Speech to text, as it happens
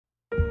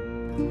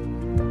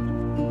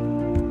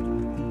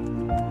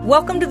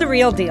Welcome to The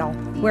Real Deal,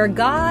 where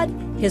God,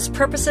 His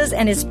purposes,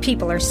 and His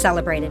people are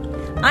celebrated.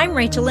 I'm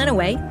Rachel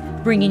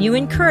Inouye, bringing you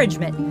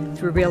encouragement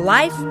through real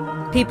life,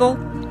 people,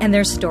 and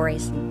their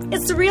stories.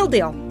 It's The Real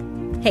Deal.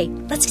 Hey,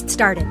 let's get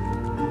started.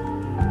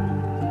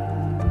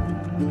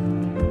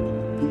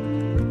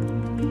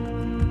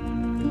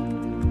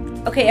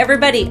 Okay,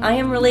 everybody, I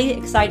am really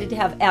excited to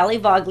have Allie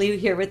Vagle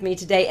here with me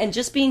today. And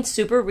just being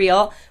super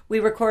real, we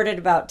recorded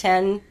about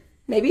 10,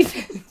 maybe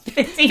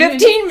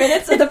 15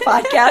 minutes of the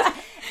podcast,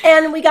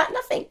 and we got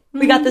nothing.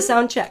 We got the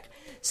sound check.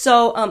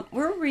 So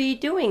we're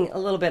redoing a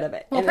little bit of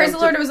it. Well, praise the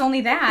Lord, it was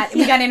only that.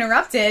 We got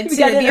interrupted to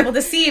be able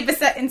to see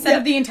instead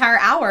of the entire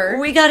hour.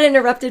 We got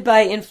interrupted by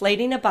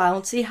inflating a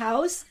bouncy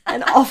house,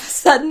 and all of a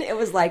sudden it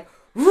was like,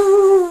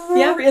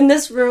 in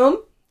this room.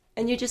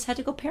 And you just had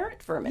to go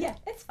parent for a minute.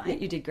 Yeah, it's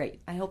fine. You did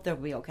great. I hope they'll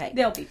be okay.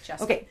 They'll be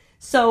just okay.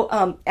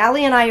 So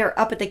Allie and I are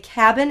up at the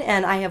cabin,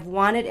 and I have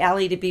wanted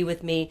Allie to be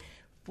with me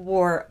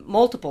for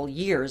multiple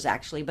years,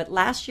 actually. But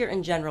last year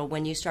in general,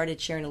 when you started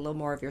sharing a little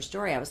more of your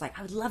story, I was like,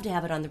 I would love to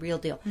have it on The Real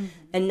Deal. Mm-hmm.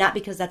 And not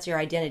because that's your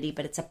identity,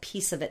 but it's a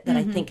piece of it that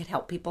I think could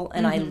help people.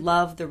 And I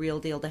love The Real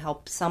Deal to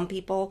help some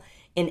people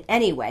in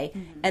any way.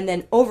 And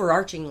then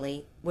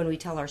overarchingly, when we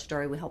tell our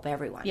story, we help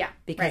everyone. Yeah.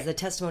 Because the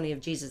testimony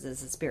of Jesus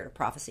is the spirit of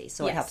prophecy.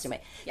 So it helps you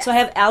make. Yes. So I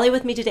have Allie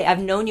with me today. I've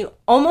known you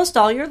almost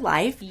all your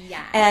life.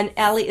 Yeah. And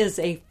Allie is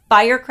a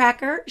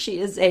firecracker. She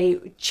is a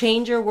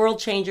changer, world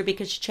changer,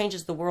 because she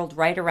changes the world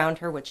right around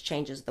her, which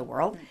changes the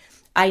world.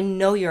 I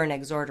know you're an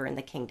exhorter in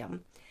the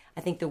kingdom.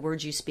 I think the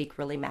words you speak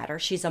really matter.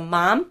 She's a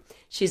mom,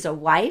 she's a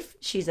wife,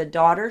 she's a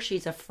daughter,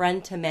 she's a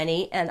friend to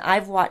many, and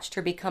I've watched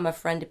her become a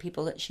friend to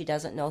people that she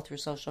doesn't know through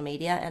social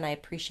media, and I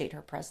appreciate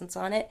her presence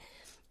on it.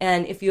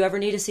 And if you ever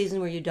need a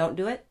season where you don't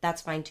do it,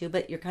 that's fine too,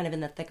 but you're kind of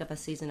in the thick of a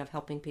season of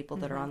helping people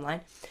that are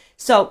online.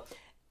 So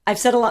I've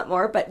said a lot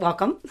more, but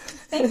welcome.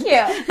 Thank you.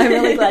 I'm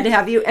really glad to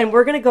have you. And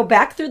we're going to go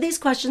back through these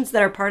questions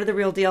that are part of The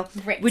Real Deal.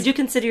 Great. Would you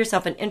consider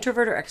yourself an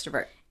introvert or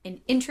extrovert?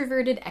 An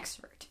introverted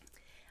extrovert.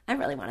 I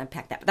really want to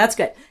unpack that, but that's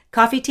good.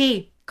 Coffee,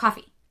 tea?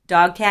 Coffee.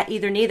 Dog, cat,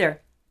 either,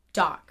 neither?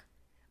 Dog.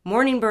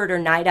 Morning bird or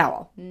night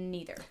owl?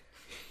 Neither.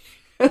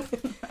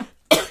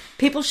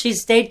 People, she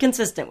stayed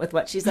consistent with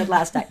what she said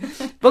last time.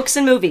 Books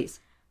and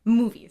movies?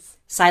 Movies.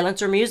 Silence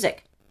or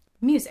music?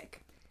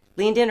 Music.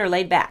 Leaned in or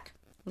laid back?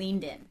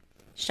 Leaned in.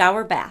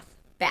 Shower, bath?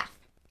 Bath.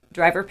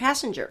 Driver,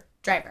 passenger?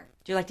 Driver.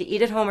 Do you like to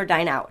eat at home or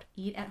dine out?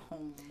 Eat at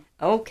home.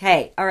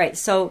 Okay. All right.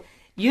 So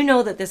you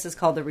know that this is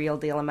called The Real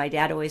Deal, and my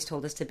dad always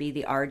told us to be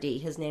the RD.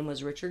 His name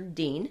was Richard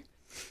Dean,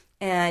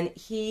 and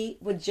he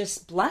would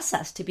just bless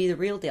us to be the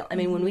real deal. I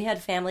mean, when we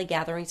had family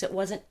gatherings, it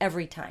wasn't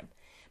every time,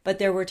 but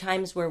there were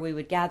times where we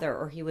would gather,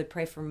 or he would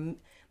pray for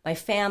my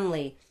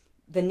family,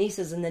 the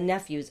nieces and the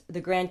nephews,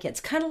 the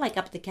grandkids, kind of like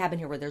up at the cabin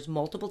here where there's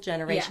multiple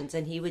generations,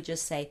 and he would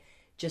just say,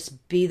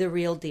 just be the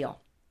real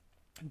deal.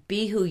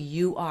 Be who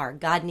you are.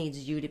 God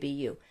needs you to be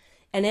you.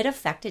 And it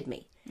affected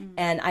me.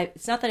 And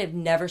it's not that I've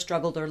never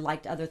struggled or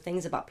liked other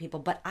things about people,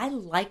 but I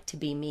like to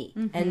be me.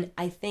 And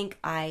I think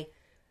I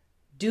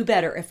do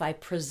better if I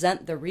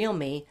present the real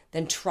me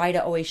than try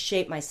to always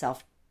shape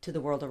myself to the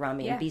world around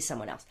me and be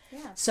someone else.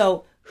 Yeah.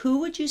 So who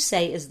would you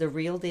say is the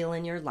real deal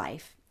in your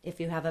life,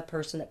 if you have a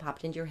person that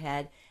popped into your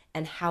head,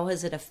 and how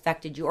has it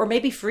affected you or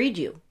maybe freed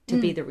you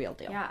to be the real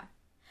deal? Yeah.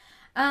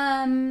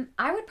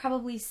 I would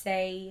probably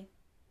say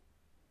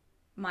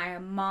my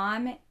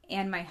mom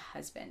and my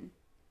husband.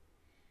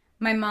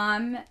 My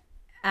mom,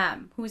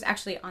 who was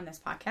actually on this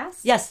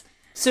podcast. Yes.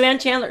 Sue Ann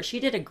Chandler. She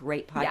did a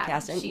great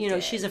podcast. Yeah, and, you know,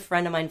 she's a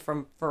friend of mine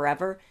from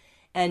forever.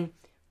 And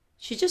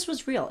she just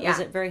was real. It was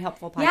a very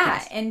helpful podcast.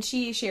 Yeah, and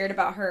she shared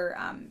about her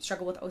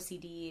struggle with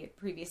OCD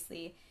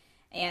previously.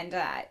 And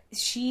I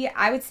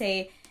would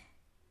say,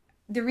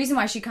 the reason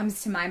why she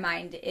comes to my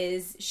mind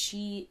is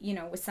she,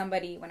 was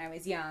somebody when I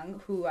was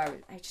young who I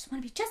just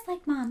want to be just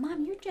like Mom.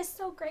 Mom, you're just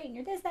so great, and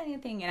you're this, that, and the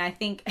thing. And I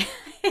think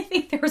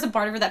there was a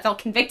part of her that felt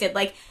convicted,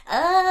 like,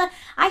 I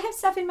have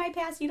stuff in my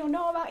past you don't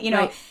know about,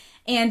 Right.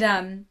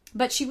 And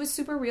but she was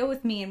super real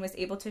with me and was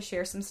able to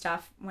share some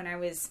stuff when I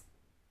was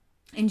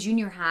in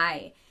junior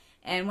high.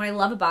 And what I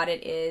love about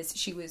it is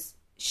she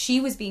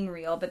was being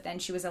real, but then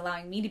she was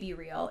allowing me to be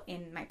real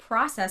in my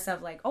process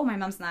of like, oh, my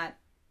mom's not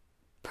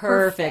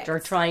perfect or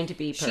trying to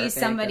be perfect. She's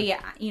somebody,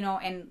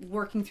 and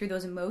working through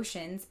those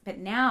emotions. But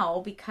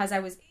now, because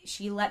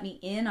she let me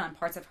in on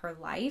parts of her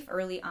life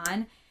early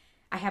on,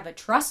 I have a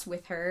trust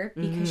with her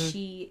because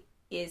she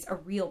is a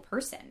real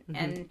person.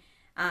 And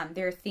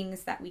there are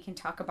things that we can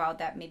talk about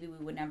that maybe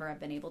we would never have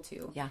been able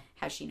to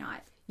had she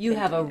not. You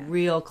have a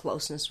real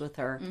closeness with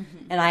her.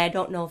 And I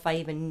don't know if I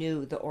even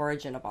knew the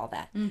origin of all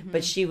that.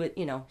 But she would,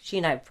 she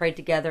and I prayed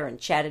together and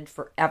chatted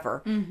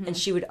forever. And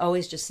she would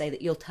always just say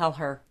that you'll tell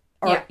her.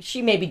 Or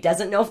she maybe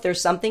doesn't know if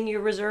there's something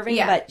you're reserving,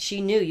 but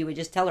she knew you would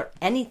just tell her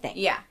anything.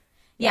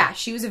 Yeah,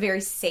 she was a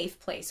very safe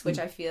place, which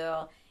I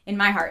feel in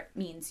my heart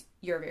means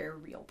you're a very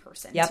real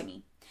person to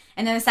me.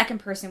 And then the second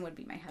person would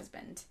be my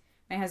husband.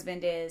 My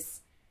husband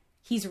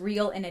he's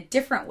real in a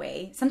different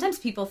way. Sometimes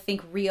people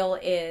think real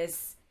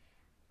is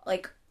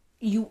like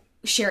you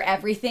share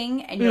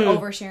everything and you're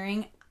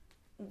oversharing.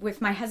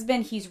 with my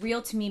husband, he's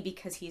real to me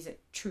because he's a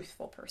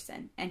truthful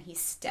person and he's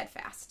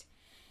steadfast.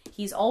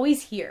 He's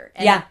always here.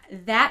 And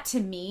that to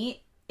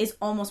me is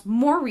almost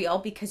more real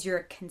because you're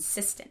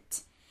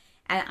consistent.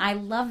 And I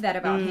love that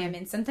about him.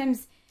 And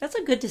sometimes... That's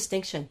a good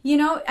distinction. You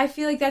know, I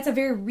feel like that's a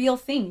very real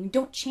thing. You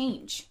don't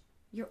change.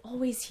 You're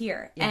always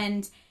here. Yeah.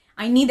 And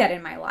I need that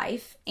in my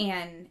life.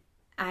 And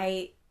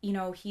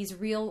he's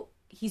real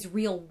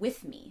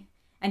with me.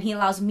 And he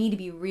allows me to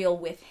be real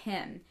with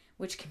him,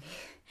 which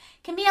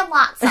can be a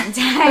lot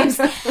sometimes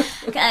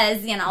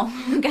because,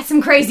 we've got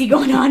some crazy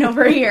going on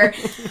over here.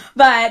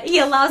 But he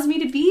allows me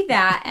to be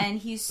that, and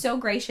he's so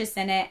gracious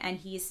in it.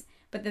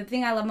 But the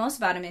thing I love most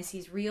about him is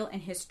he's real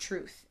in his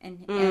truth,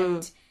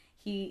 and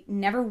he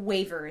never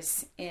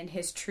wavers in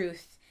his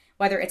truth,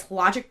 whether it's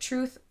logic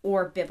truth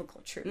or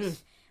biblical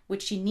truth,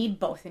 which you need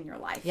both in your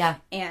life. Yeah.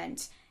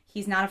 And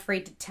he's not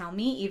afraid to tell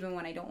me, even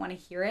when I don't want to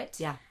hear it.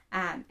 Yeah.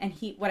 And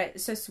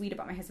what's so sweet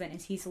about my husband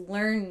is he's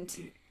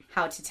learned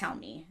how to tell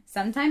me.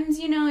 Sometimes,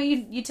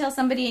 you tell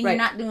somebody and you're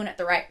not doing it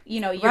the right,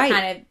 you're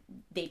kind of,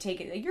 they take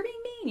it like you're being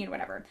mean,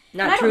 whatever.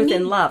 Not truth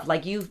and love.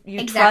 Like you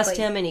trust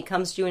him and he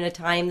comes to you in a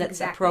time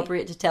that's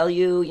appropriate to tell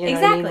you, you know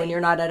what I mean? When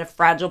you're not at a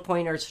fragile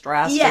point or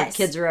stressed or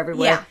kids are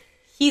everywhere. Yeah.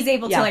 He's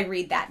able to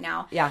read that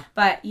now. Yeah.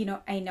 But,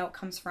 I know it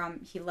comes from,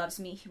 he loves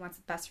me. He wants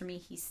the best for me.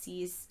 He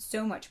sees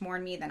so much more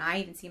in me than I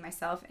even see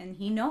myself. And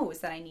he knows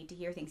that I need to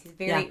hear things. He's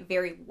very,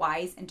 very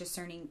wise and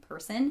discerning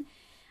person,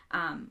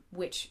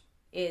 which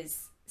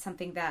is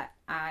something that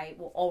I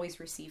will always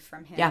receive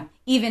from him. Yeah.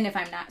 Even if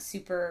I'm not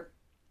super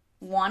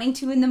wanting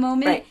to in the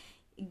moment,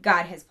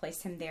 God has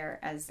placed him there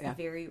as a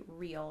very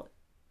real,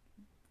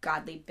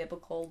 godly,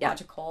 biblical,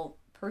 logical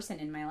person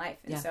in my life.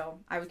 And so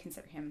I would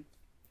consider him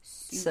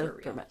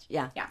super real. Much.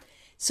 Yeah.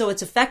 So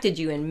it's affected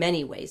you in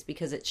many ways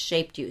because it's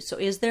shaped you. So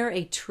is there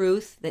a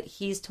truth that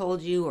he's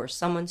told you or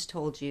someone's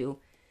told you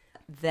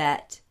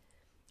that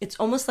it's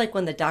almost like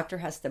when the doctor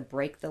has to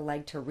break the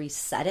leg to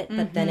reset it,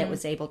 but then it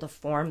was able to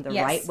form the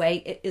right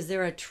way? Is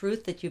there a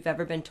truth that you've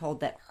ever been told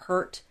that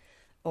hurt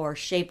or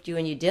shaped you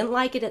and you didn't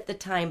like it at the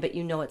time, but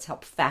it's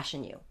helped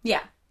fashion you?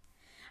 Yeah.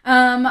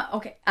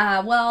 Okay.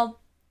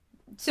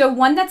 So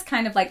one that's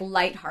kind of like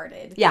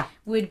lighthearted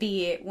would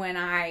be when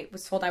I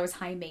was told I was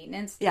high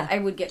maintenance. Yeah. I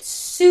would get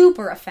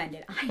super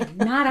offended. I am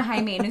not a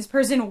high maintenance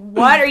person.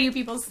 What are you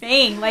people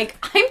saying? Like,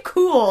 I'm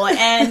cool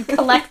and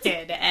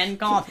collected and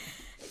calm.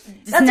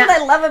 That's what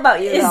I love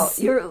about you,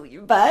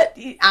 though. But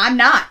I'm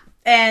not.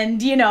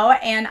 And,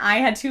 and I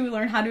had to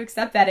learn how to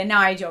accept that. And now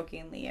I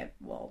jokingly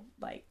will,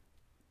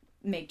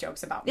 make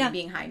jokes about me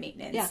being high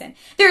maintenance. Yeah. And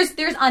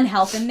there's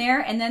unhealth in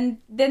there. And then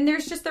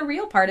there's just the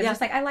real part of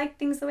just I like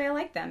things the way I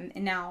like them.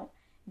 And now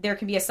there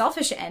can be a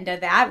selfish end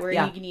of that where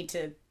you need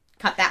to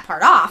cut that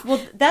part off.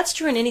 Well, that's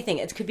true in anything.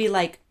 It could be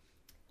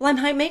I'm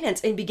high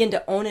maintenance, and begin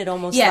to own it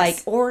almost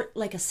or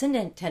like a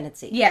sin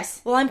tendency.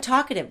 Yes. Well, I'm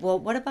talkative. Well,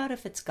 what about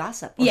if it's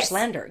gossip or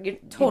slander?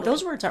 Totally.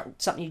 Those words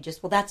aren't something you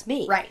just, that's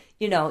me. Right.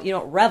 You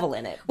don't revel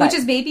in it. Which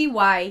is maybe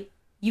why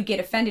you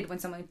get offended when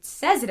someone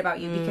says it about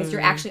you, because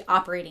you're actually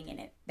operating in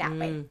it that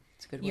way.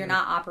 That's a good word. You're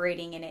not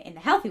operating in it in the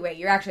healthy way.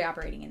 You're actually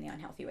operating in the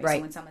unhealthy way. Right.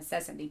 So when someone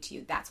says something to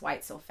you, that's why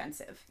it's so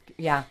offensive.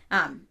 Yeah.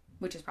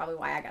 Which is probably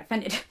why I got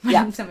offended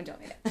when someone told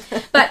me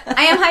that. But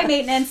I am high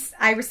maintenance.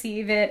 I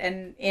receive it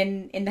and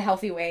in the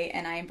healthy way,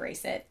 and I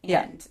embrace it.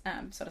 And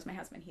so does my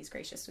husband. He's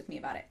gracious with me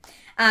about it.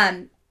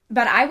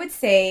 But I would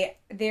say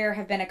there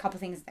have been a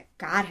couple things that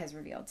God has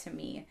revealed to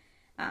me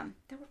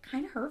that were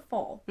kind of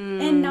hurtful.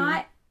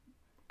 And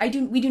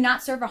we do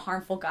not serve a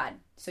harmful God.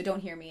 So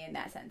don't hear me in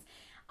that sense.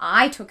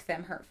 I took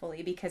them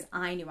hurtfully because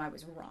I knew I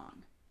was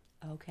wrong.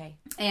 Okay.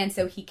 And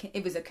so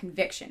it was a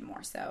conviction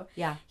more so.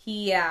 Yeah.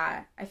 He,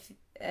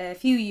 a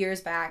few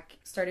years back,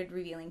 started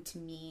revealing to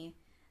me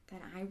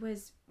that I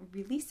was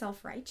really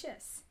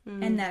self-righteous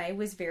and that I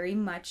was very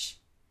much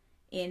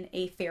in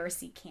a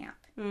Pharisee camp.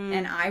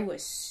 And I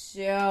was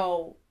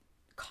so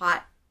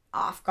caught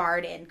off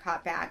guard and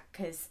caught back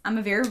because I'm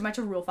a very much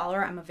a rule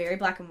follower. I'm a very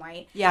black and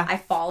white. Yeah. I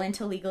fall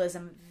into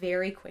legalism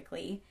very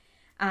quickly.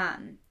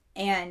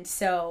 And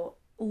so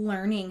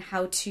learning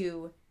how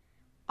to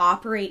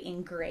operate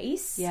in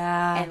grace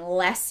and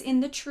less in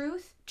the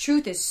truth.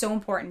 Truth is so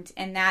important,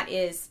 and that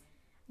is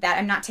that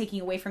I'm not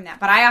taking away from that.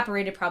 But I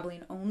operated probably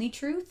in only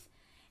truth,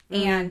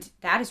 and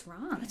that is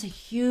wrong. That's a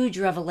huge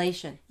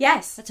revelation.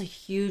 Yes. That's a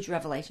huge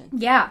revelation.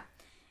 Yeah.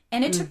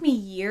 And it took me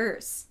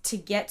years to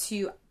get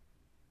to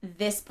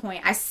this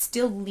point. I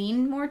still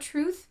lean more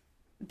truth,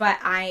 but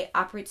I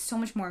operate so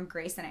much more in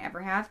grace than I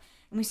ever have.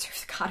 And we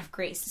serve the God of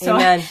grace. So,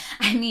 Amen.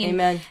 I mean,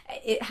 Amen.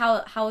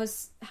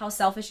 How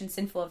selfish and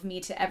sinful of me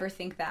to ever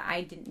think that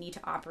I didn't need to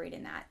operate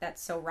in that.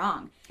 That's so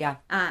wrong. Yeah.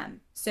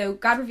 So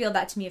God revealed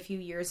that to me a few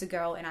years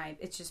ago, and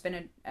it's just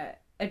been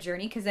a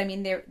journey, because I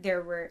mean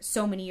there were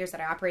so many years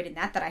that I operated in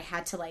that I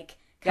had to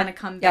kind of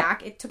come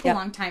back. It took a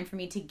long time for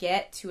me to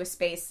get to a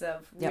space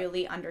of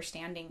really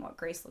understanding what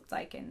grace looked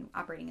like and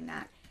operating in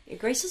that.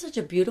 Grace is such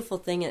a beautiful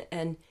thing,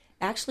 and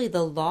actually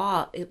the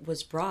law, it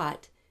was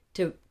brought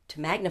to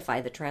magnify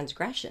the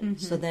transgression.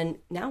 So then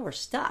now we're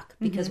stuck,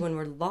 because when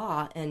we're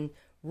law and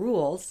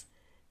rules,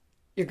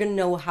 you're going to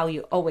know how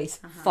you always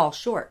fall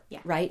short,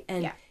 right?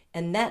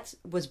 And that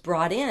was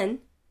brought in,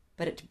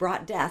 but it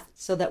brought death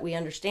so that we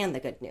understand the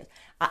good news.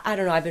 I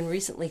don't know. I've been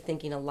recently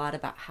thinking a lot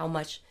about how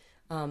much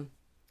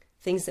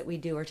things that we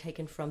do are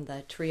taken from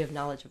the tree of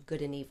knowledge of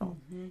good and evil.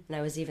 And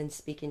I was even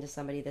speaking to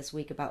somebody this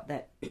week about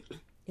that.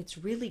 It's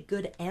really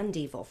good and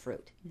evil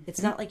fruit.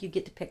 It's not like you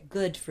get to pick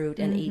good fruit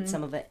and eat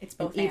some of it. It's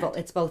both evil. and.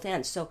 It's both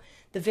ends. So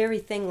the very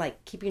thing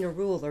like keeping a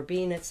rule or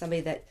being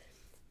somebody that,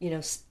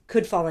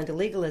 could fall into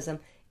legalism,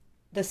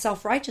 the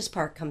self-righteous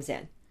part comes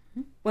in.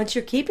 Once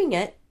you're keeping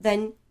it,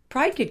 then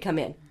pride could come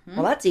in.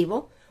 Well, that's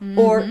evil.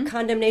 Or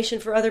condemnation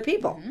for other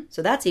people.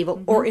 So that's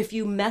evil. Or if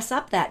you mess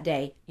up that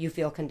day, you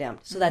feel condemned.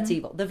 So that's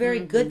evil. The very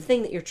good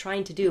thing that you're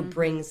trying to do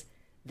brings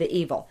the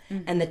evil.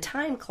 And the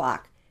time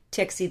clock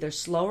ticks either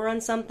slower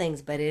on some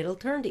things, but it'll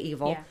turn to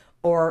evil,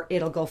 or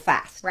it'll go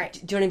fast. Right. Do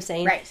you know what I'm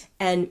saying? Right.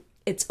 And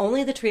it's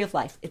only the tree of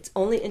life. It's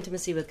only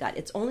intimacy with God.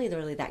 It's only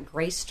really that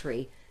grace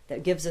tree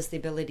that gives us the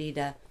ability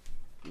to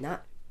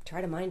not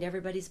try to mind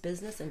everybody's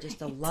business and just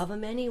to love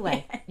them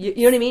anyway. You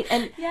know what I mean?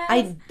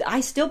 And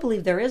I still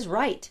believe there is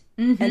right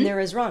and there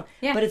is wrong.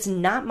 But it's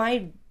not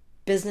my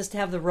business to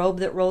have the robe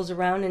that rolls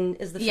around and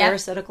is the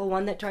pharisaical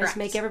one that tries to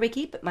make everybody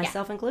keep it,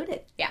 myself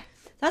included. Yeah.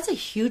 That's a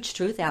huge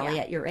truth, Allie,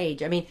 at your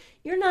age. I mean,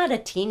 you're not a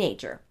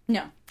teenager.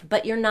 No.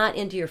 But you're not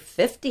into your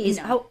 50s.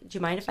 No. Do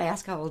you mind if I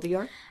ask how old you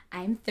are?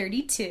 I'm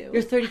 32.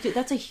 You're 32.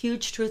 That's a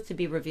huge truth to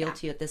be revealed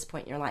to you at this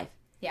point in your life.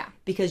 Yeah.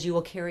 Because you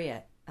will carry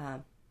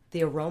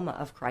the aroma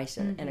of Christ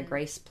in a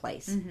grace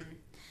place.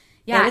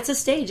 Yeah. And it's a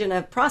stage and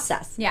a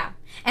process. Yeah.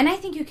 And I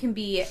think you can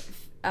be,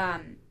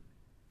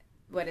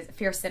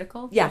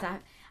 pharisaical? Yeah.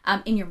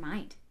 In your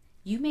mind.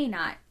 You may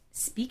not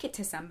speak it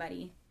to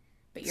somebody,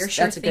 but you're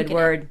That's a good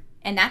word.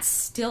 And that's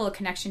still a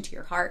connection to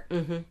your heart.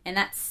 And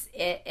that's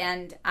it.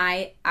 And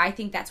I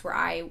think that's where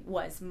I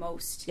was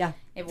most. Yeah.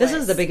 This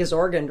is the biggest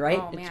organ, right?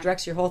 Oh, it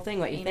directs your whole thing,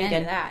 what you're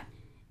thinking. To that.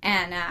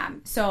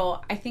 And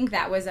so I think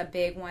that was a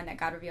big one that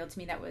God revealed to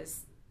me that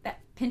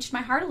pinched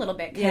my heart a little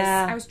bit. Because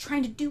I was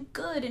trying to do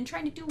good and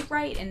trying to do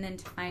right. And then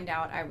to find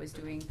out I was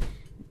doing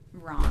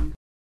wrong.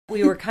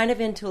 We were kind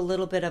of into a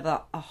little bit of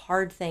a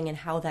hard thing and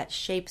how that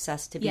shapes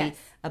us to be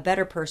a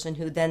better person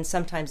who then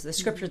sometimes the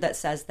scripture that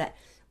says that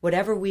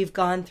whatever we've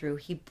gone through,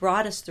 he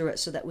brought us through it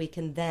so that we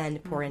can then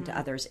pour into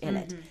others in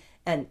it.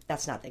 And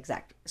that's not the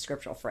exact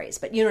scriptural phrase,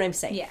 but you know what I'm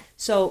saying? Yeah.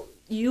 So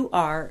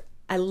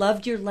I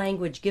loved your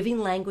language. Giving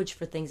language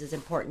for things is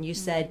important. You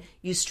said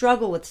you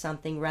struggle with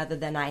something rather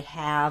than I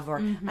have, or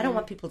I don't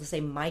want people to say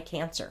my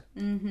cancer.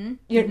 You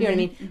know what I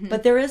mean?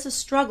 But there is a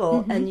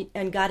struggle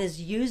and God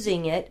is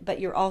using it, but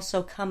you're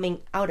also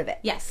coming out of it.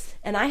 Yes.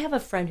 And I have a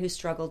friend who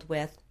struggled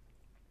with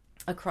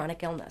a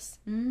chronic illness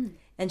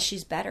and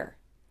she's better.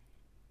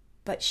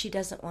 But she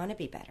doesn't want to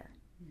be better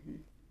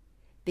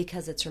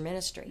because it's her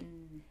ministry.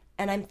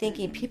 And I'm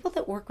thinking, people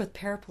that work with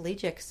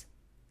paraplegics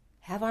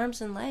have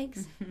arms and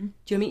legs. Do you know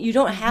what I mean? You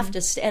don't have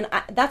to and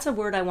that's a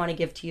word I want to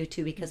give to you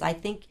too, because I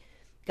think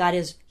God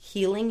is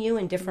healing you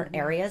in different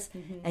areas,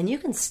 and you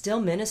can still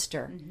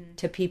minister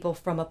to people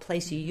from a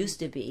place you used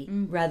to be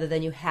rather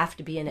than you have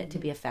to be in it to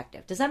be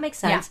effective. Does that make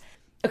sense?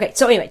 Yeah. Okay,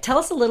 so anyway, tell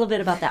us a little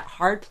bit about that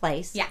hard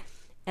place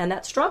and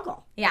that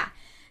struggle. Yeah.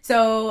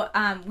 So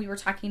we were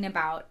talking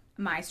about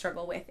my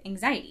struggle with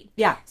anxiety.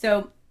 Yeah.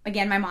 So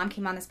again, my mom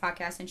came on this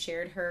podcast and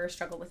shared her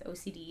struggle with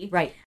OCD.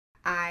 Right.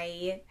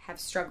 I have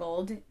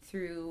struggled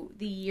through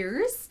the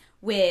years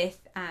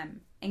with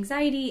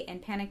anxiety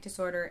and panic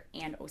disorder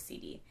and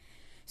OCD.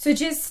 So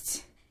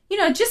just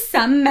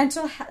some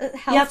mental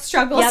health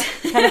struggles.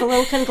 Yep. Kind of a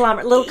little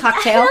conglomerate, a little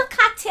cocktail. A little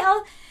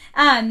cocktail.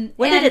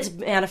 When did it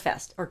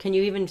manifest? Or can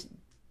you even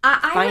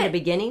find a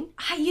beginning?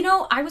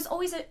 I was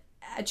always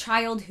a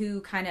child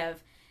who kind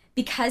of,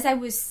 because I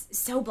was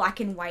so black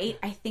and white,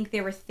 I think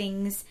there were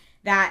things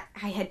that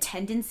I had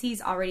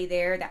tendencies already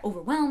there that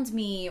overwhelmed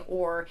me,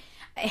 or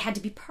it had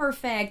to be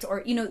perfect,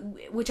 or,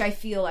 which I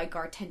feel like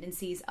are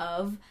tendencies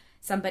of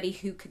somebody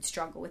who could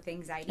struggle with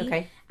anxiety.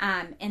 Okay.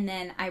 And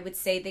then I would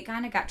say they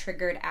kind of got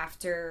triggered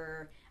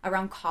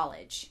around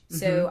college.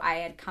 So I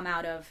had come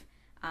out of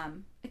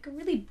like a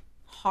really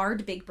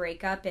hard, big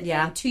breakup. And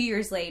then 2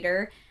 years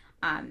later,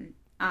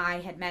 I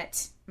had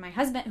met my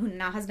husband, who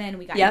now husband,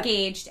 we got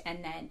engaged,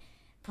 and then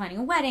planning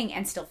a wedding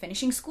and still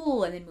finishing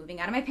school and then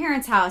moving out of my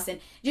parents' house, and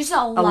just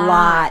a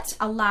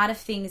lot of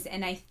things.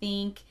 And I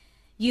think,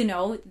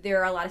 there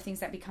are a lot of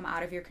things that become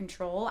out of your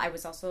control. I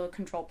was also a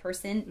control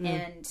person,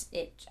 and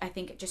I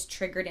think it just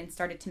triggered and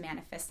started to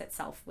manifest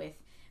itself with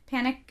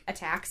panic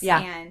attacks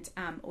and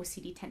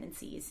OCD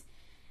tendencies.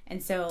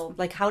 And so,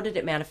 like, how did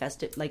it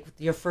manifest? It like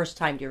your first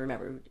time? Do you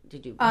remember?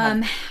 Did you?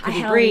 I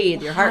had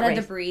breathe? Your heart rate? A lot rate?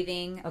 of the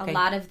breathing, a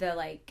lot of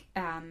the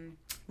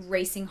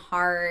racing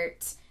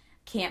heart.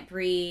 Can't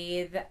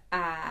breathe.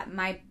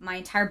 My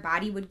entire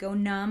body would go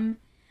numb.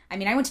 I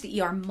mean, I went to the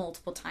ER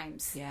multiple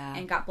times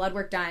and got blood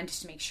work done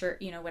just to make sure,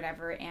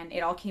 whatever. And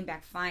it all came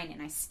back fine.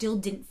 And I still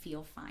didn't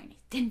feel fine.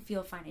 I didn't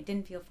feel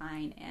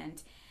fine.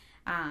 And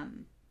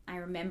I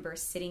remember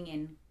sitting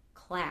in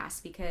class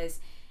because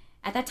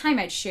at that time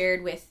I'd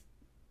shared with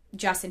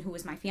Justin, who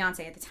was my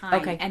fiance at the time,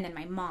 Okay. and then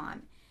my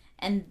mom.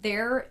 And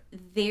their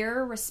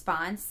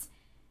response,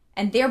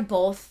 and they're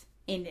both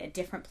in a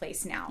different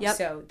place now, Yep.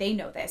 so they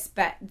know this.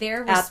 But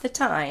At the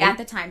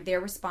time, their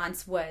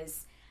response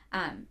was,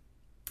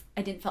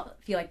 I didn't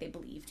feel like they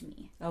believed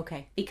me.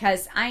 Okay.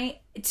 Because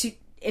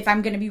if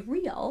I'm going to be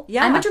real,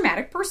 Yeah. I'm a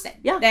dramatic person.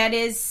 Yeah. That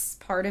is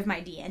part of my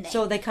DNA.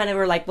 So they kind of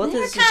were like, well,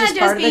 They're this is kind just of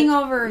part of being it.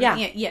 over, Yeah.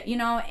 you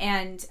know,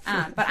 and,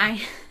 but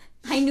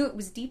I knew it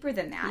was deeper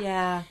than that.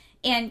 Yeah.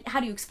 And how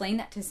do you explain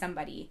that to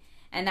somebody?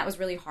 And that was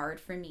really hard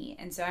for me.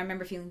 And so I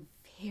remember feeling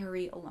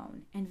very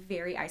alone and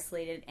very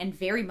isolated and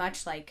very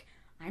much like,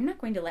 I'm not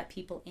going to let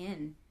people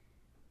in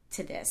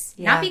to this.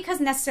 Yeah. Not because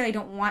necessarily I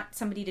don't want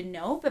somebody to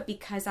know, but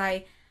because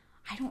I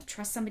don't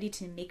trust somebody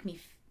to make me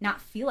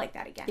not feel like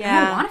that again. Yeah.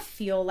 I don't want to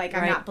feel like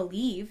I'm Right. not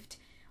believed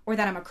or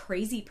that I'm a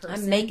crazy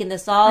person. I'm making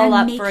this all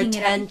I'm up for making it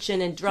up.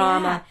 attention and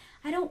drama.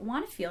 Yeah, I don't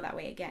want to feel that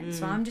way again.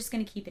 So I'm just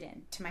going to keep it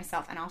in to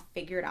myself and I'll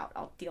figure it out.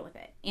 I'll deal with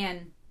it.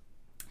 And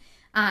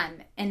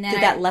then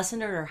Did that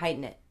lessen it or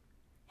heighten it?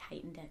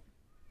 heightened it.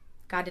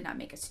 God did not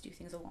make us to do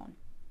things alone.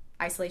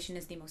 Isolation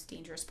is the most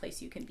dangerous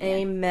place you can be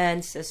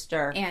Amen,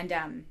 sister.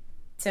 And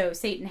so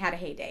Satan had a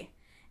heyday.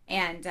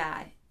 And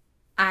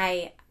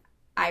I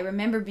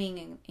remember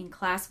being in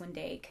class one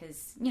day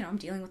because, you know, I'm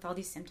dealing with all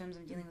these symptoms.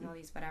 I'm dealing with all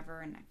these whatever.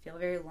 And I feel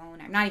very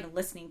alone. I'm not even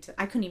listening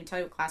to... I couldn't even tell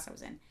you what class I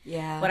was in.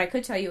 Yeah. What I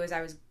could tell you is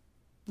I was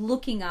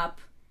looking up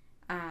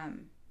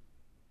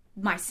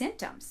my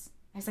symptoms.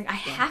 I was like, I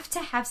have to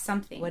have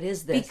something. What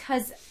is this?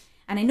 Because...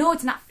 And I know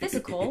it's not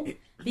physical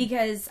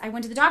because I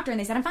went to the doctor and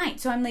they said I'm fine.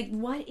 So I'm like,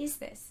 what is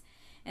this?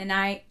 And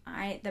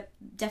the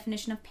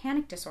definition of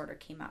panic disorder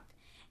came up.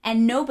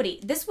 And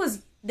this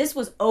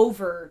was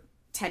over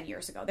 10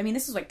 years ago. I mean,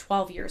 this was like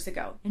 12 years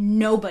ago. And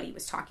nobody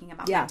was talking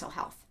about mental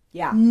health.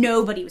 Yeah.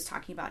 Nobody was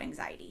talking about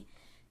anxiety.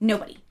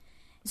 Nobody.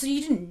 So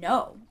you didn't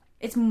know.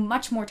 It's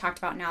much more talked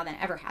about now than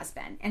it ever has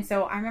been. And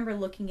so I remember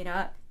looking it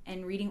up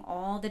and reading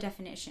all the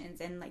definitions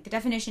and like the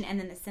definition and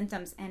then the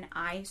symptoms. And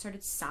I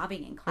started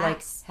sobbing in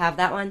class. Like, have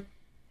that one?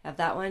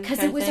 Because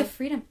it was a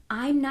freedom.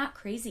 I'm not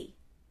crazy.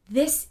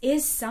 This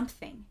is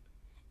something.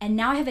 And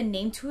now I have a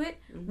name to it,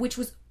 which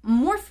was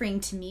more freeing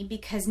to me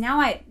because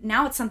now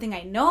it's something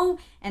I know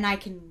and I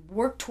can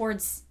work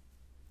towards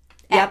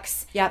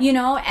X. Yep. You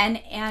know, and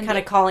kind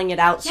of calling it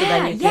out so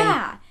then you can...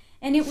 Yeah.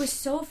 And it was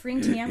so freeing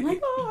to me. I'm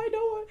like, oh, I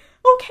know it.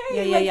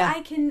 Okay.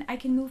 I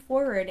can move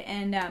forward.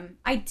 And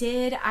I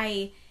did.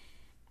 I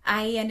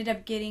ended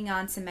up getting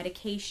on some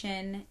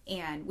medication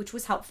and which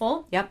was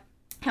helpful. Yep.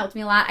 Helped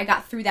me a lot. I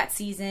got through that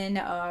season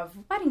of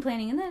wedding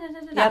planning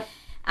and Yep.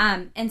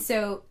 And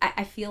so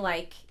I feel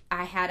like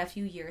I had a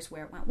few years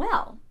where it went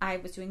well. I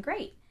was doing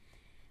great.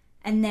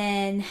 And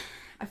then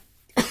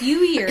a few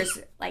years,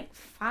 like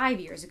 5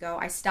 years ago,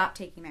 I stopped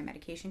taking my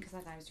medication because I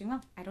thought I was doing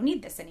well. I don't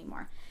need this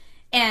anymore.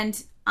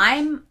 And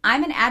I'm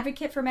an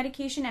advocate for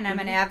medication and I'm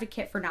an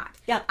advocate for not.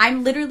 Yeah.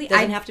 I'm literally...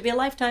 Doesn't have to be a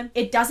lifetime.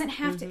 It doesn't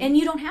have to. And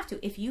you don't have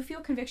to. If you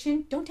feel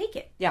conviction, don't take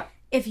it. Yeah.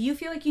 If you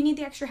feel like you need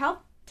the extra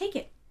help, take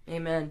it.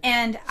 Amen.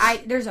 And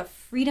there's a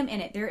freedom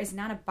in it. There is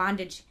not a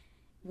bondage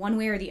one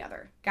way or the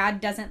other. God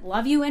doesn't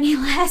love you any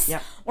less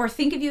or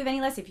think of you any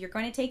less if you're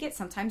going to take it.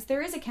 Sometimes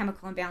there is a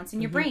chemical imbalance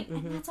in your brain,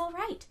 and that's all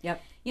right.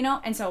 Yep. You know,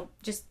 and so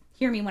just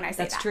hear me when I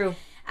say that's that. true.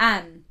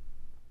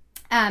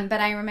 But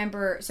I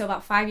remember, so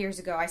about 5 years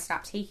ago, I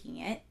stopped taking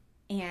it,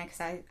 and because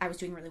I was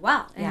doing really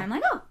well, and I'm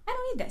like, oh, I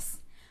don't need this.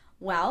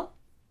 Well,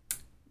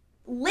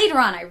 later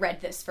on, I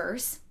read this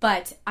verse,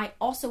 but I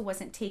also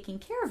wasn't taking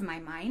care of my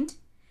mind.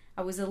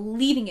 I was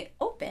leaving it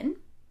open.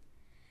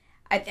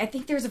 I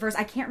think there's a verse,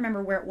 I can't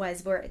remember where it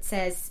was, where it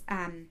says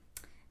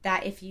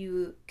that if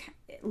you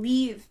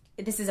leave,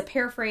 this is a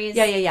paraphrase.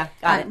 Yeah.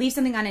 Got it. Leave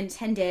something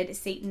unintended,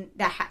 Satan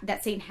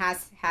that Satan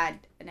has had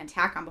an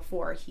attack on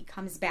before, he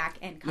comes back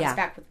and comes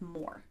back with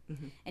more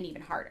and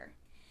even harder.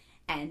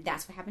 And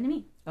that's what happened to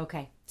me.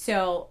 Okay.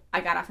 So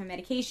I got off my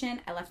medication.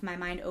 I left my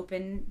mind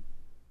open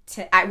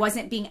to, I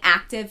wasn't being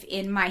active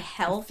in my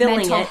health,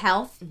 mental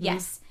health.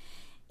 Yes.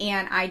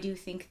 And I do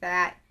think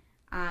that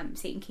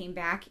Satan came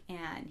back,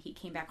 and he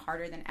came back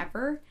harder than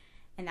ever.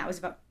 And that was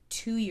about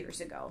 2 years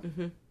ago.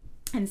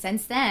 And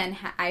since then,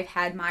 I've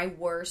had my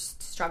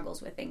worst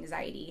struggles with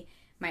anxiety,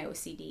 my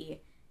OCD,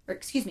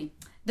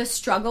 the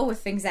struggle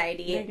with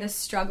anxiety, the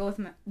struggle with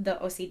the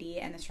OCD,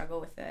 and the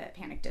struggle with the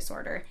panic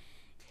disorder.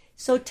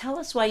 So tell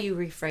us why you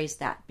rephrased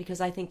that,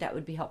 because I think that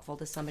would be helpful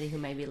to somebody who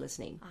may be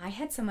listening. I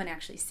had someone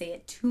actually say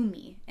it to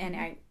me, and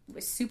I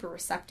was super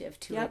receptive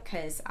to it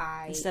because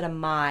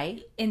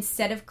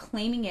instead of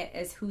claiming it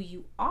as who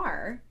you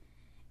are,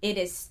 it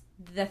is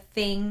the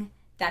thing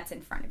that's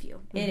in front of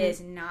you. It is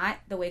not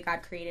the way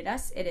God created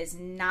us. It is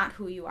not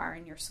who you are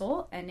in your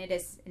soul, and it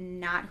is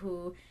not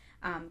who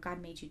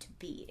God made you to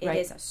be. It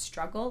is a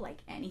struggle like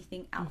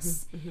anything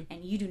else,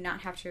 and you do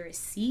not have to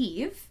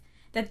receive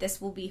that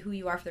this will be who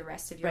you are for the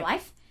rest of your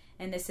life.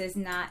 And this is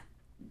not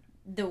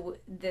the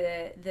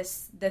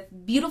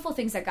beautiful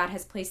things that God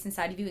has placed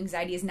inside of you.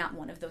 Anxiety is not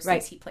one of those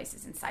things he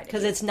places inside of you.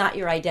 Because it's not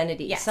your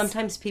identity. Yes.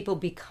 Sometimes people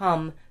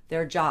become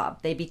their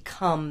job. They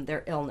become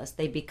their illness.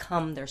 They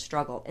become their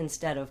struggle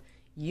instead of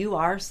you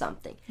are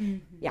something.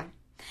 Mm-hmm. Yeah.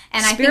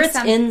 And Spirit's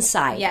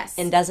inside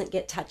and doesn't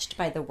get touched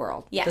by the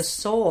world. Yes. The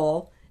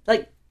soul,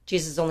 like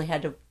Jesus only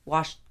had to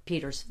wash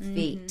Peter's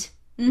feet,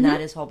 not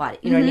his whole body.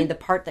 You know what I mean? The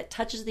part that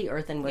touches the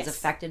earth and was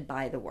affected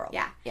by the world.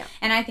 Yeah.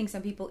 And I think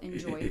some people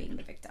enjoy being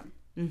the victim.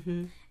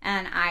 Mm-hmm.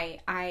 And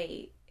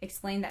I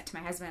explained that to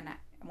my husband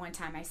one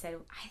time. I said,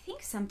 I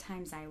think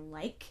sometimes I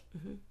like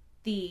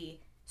the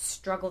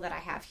struggle that I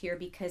have here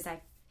because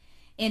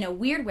in a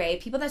weird way,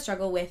 people that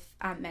struggle with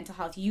mental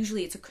health,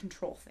 usually it's a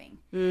control thing.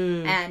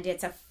 And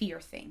it's a fear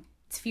thing.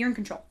 It's fear and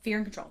control, fear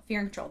and control, fear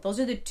and control. Those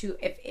are the two,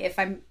 if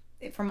I'm,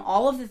 from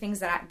all of the things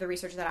the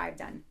research that I've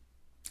done,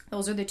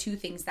 those are the two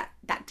things that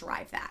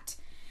drive that,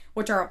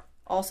 which are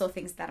also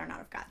things that are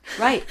not of God.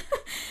 Right.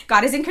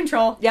 God is in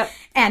control. Yep.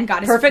 And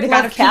God is perfect. The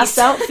God love casts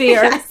out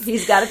fear. Yes.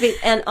 He's got to be,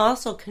 and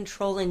also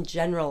control in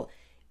general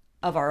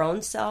of our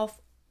own self.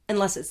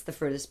 Unless it's the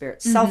fruit of the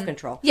Spirit,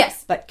 self-control.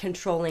 Yes. But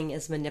controlling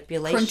is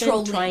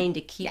manipulation, trying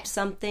to keep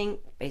something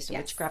based on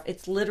witchcraft.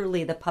 It's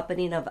literally the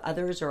puppeting of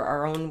others or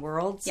our own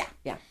worlds. Yeah.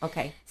 Yeah.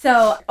 Okay.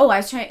 So,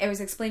 I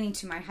was explaining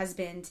to my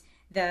husband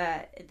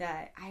I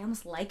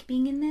almost like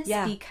being in this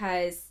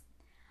because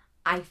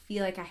I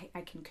feel like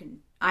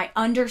I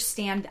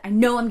understand, I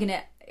know I'm going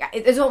to,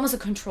 it's almost a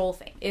control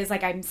thing. It's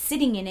like I'm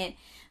sitting in it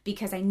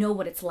because I know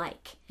what it's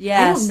like.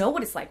 Yes. I don't know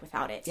what it's like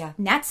without it. Yeah.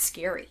 And that's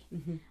scary.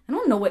 Mm-hmm. I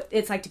don't know what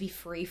it's like to be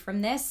free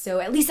from this.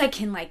 So at least I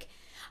can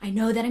I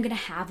know that I'm going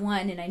to have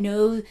one and I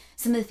know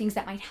some of the things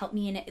that might help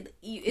me in it.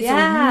 It's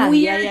a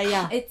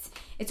weird,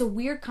 it's a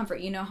weird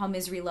comfort. You know how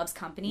misery loves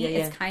company?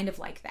 It's kind of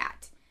like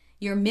that.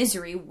 Your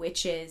misery,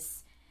 which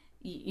is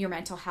your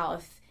mental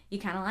health, you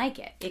kind of like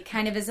it. It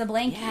kind of is a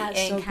blanket. Yeah,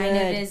 and so kind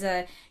good. of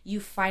is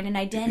you find an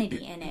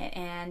identity in it.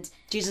 And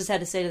Jesus had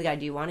to say to the guy,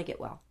 do you want to get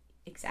well?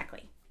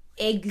 Exactly.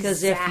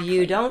 Because if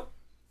you don't,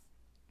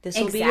 this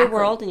will be your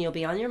world and you'll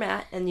be on your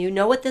mat and you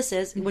know what this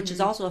is, which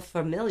is also a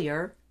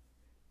familiar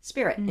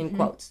spirit, in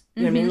quotes.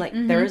 You know what I mean? Like,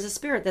 there is a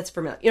spirit that's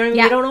familiar. You know what I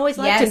mean? You don't always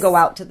like to go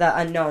out to the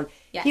unknown.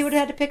 Yes. He would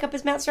have had to pick up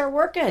his mat and start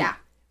working. Yeah.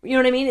 You know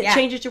what I mean? It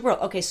changes your world.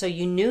 Okay, so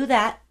you knew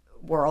that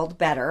world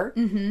better.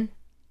 Mm-hmm.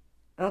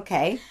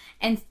 Okay.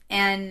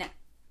 And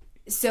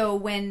so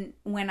when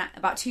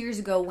about 2 years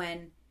ago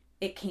when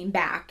it came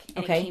back,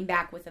 and it came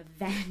back with a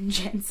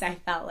vengeance, I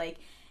felt like,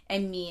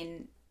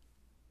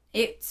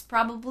 it's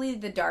probably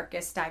the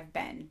darkest I've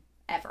been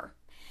ever.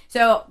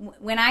 So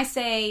when I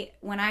say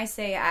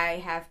I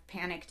have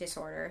panic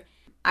disorder,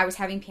 I was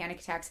having panic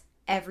attacks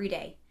every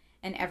day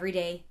and every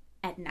day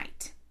at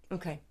night.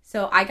 Okay.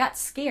 So I got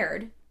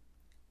scared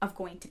of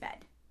going to bed.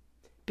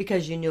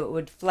 Because you knew it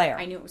would flare.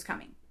 I knew it was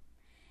coming.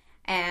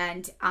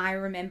 And I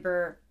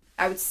remember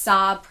I would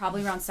sob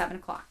probably around 7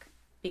 o'clock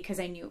because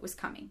I knew it was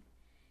coming.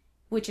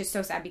 Which is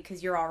so sad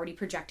because you're already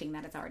projecting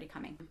that it's already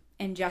coming.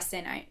 And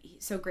Justin,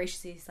 so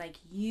graciously, is like,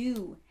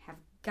 you have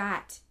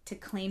got to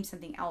claim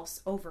something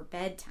else over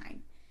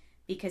bedtime.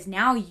 Because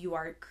now you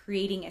are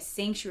creating a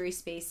sanctuary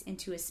space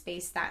into a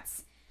space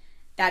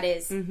that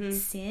is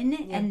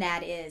sin and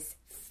that is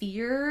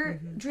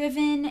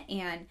fear-driven.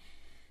 And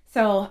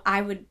so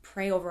I would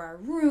pray over our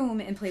room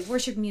and play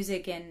worship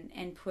music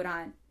and put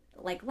on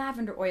like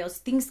lavender oils,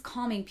 things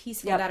calming,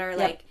 peaceful that are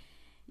like,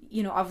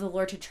 you know, of the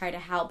Lord to try to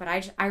help.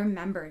 But I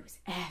remember it was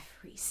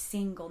every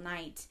single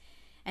night.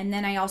 And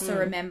then I also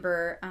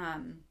remember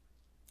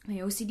my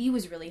OCD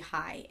was really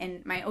high.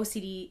 And my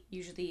OCD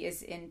usually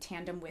is in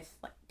tandem with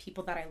like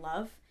people that I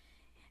love.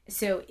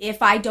 So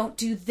if I don't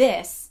do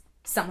this,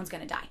 someone's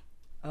going to die.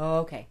 Oh,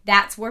 okay.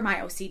 That's where my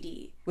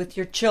OCD. With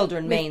your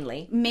children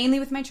mainly. Mainly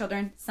with my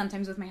children,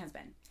 sometimes with my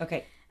husband.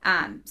 Okay.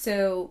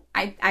 So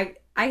I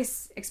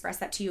expressed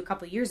that to you a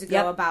couple of years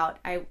ago about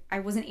I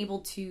wasn't able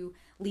to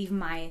leave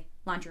my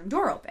laundry room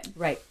door open.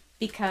 Right.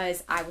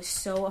 Because I was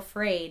so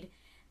afraid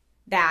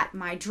that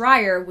my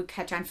dryer would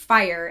catch on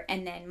fire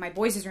and then my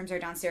boys' rooms are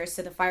downstairs,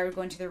 so the fire would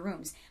go into their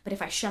rooms. But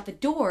if I shut the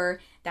door,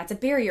 that's a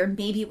barrier.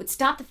 Maybe it would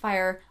stop the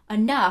fire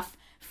enough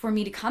for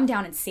me to come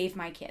down and save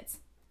my kids.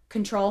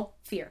 Control,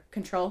 fear,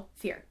 control,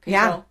 fear,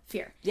 control,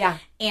 fear. Yeah.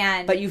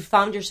 But you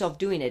found yourself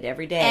doing it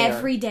every day.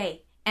 Every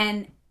day.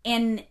 And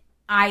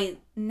I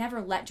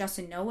never let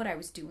Justin know what I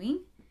was doing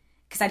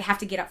because I'd have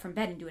to get up from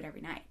bed and do it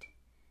every night.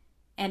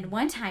 And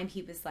one time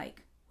he was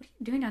like, what are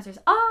you doing downstairs?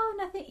 Oh,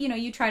 nothing. You know,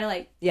 you try to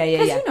like,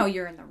 because you know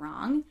you're in the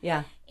wrong.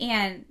 Yeah.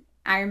 And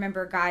I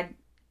remember God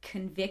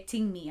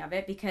convicting me of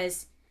it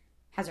because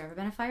has there ever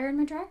been a fire in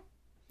my dryer?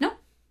 No.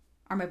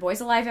 Are my boys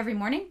alive every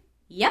morning?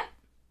 Yep.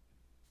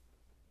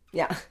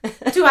 Yeah.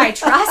 Do I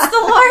trust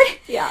the Lord?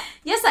 Yeah.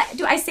 Yes,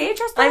 do I say I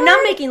trust the Lord? I'm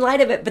not making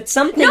light of it, but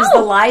some things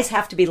the lies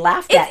have to be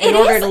laughed at in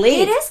order to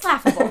leave. It is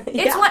laughable.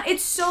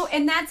 It's so,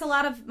 and that's a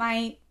lot of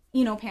my,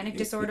 panic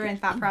disorder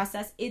and thought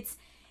process. It's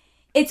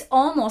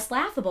almost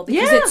laughable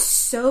because it's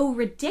so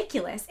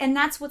ridiculous. And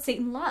that's what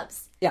Satan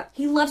loves. Yeah.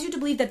 He loves you to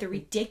believe that the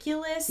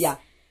ridiculous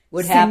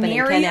would happen and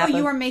can scenario happen.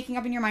 you are making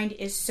up in your mind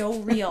is so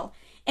real.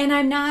 And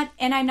I'm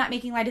not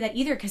making light of that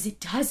either because it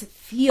does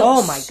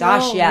feel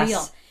so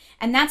real.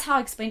 And that's how I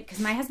explain, because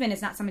my husband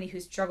is not somebody who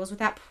struggles with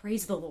that.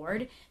 Praise the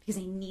Lord,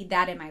 because I need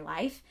that in my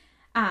life.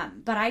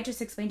 But I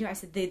just explained to her, I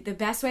said, the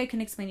best way I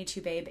can explain it to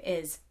you, babe,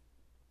 is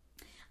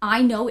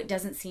I know it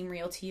doesn't seem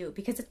real to you,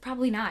 because it's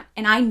probably not.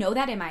 And I know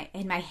that in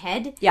my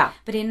head. Yeah.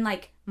 But in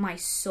like my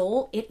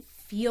soul, it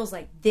feels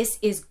like this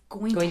is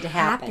going to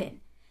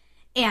happen.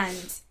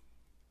 And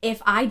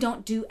if I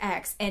don't do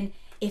X, and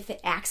if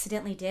it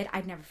accidentally did,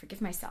 I'd never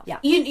forgive myself. Yeah.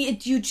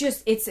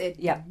 It's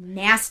a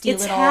nasty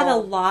it's little... had a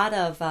lot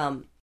of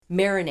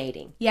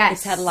marinating. Yes.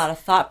 It's had a lot of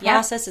thought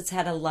process. Yep. It's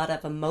had a lot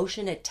of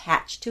emotion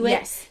attached to it.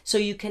 Yes. So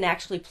you can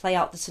actually play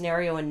out the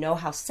scenario and know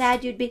how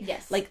sad you'd be.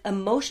 Yes. Like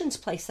emotions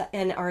play,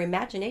 and our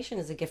imagination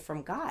is a gift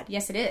from God.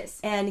 Yes, it is.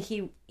 And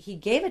he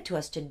gave it to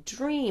us to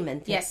dream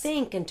and to yes.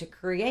 think and to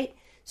create.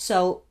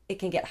 So it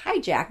can get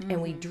hijacked,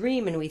 and we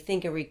dream and we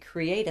think and we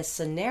create a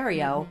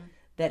scenario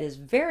that is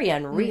very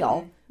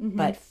unreal,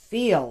 but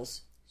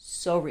feels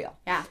so real.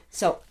 Yeah.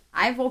 So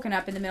I've woken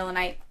up in the middle of the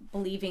night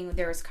believing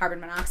there's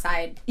carbon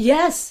monoxide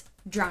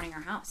drowning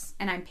our house.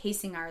 And I'm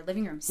pacing our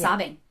living room,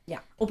 sobbing,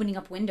 opening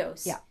up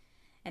windows. Yeah.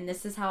 And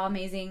this is how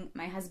amazing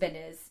my husband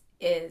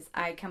is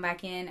I come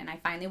back in and I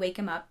finally wake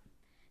him up,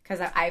 because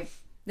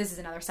this is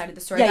another side of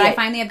the story. I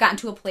finally have gotten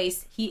to a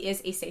place, he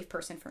is a safe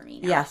person for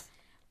me now. Yes.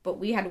 But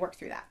we had to work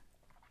through that.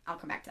 I'll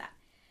come back to that.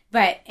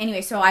 But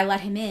anyway, so I let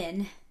him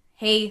in.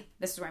 Hey,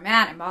 this is where I'm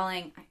at. I'm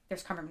bawling.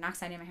 There's carbon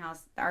monoxide in my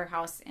house, our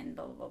house, and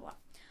blah, blah, blah, blah.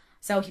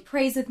 So he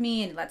prays with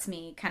me and lets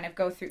me kind of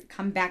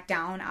come back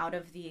down out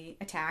of the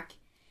attack.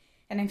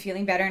 And I'm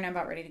feeling better, and I'm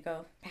about ready to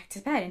go back to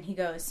bed. And he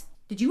goes,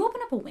 did you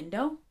open up a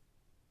window?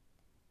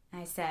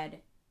 I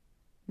said,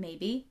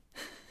 maybe.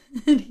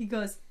 And he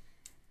goes,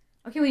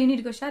 okay, well, you need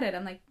to go shut it.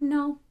 I'm like,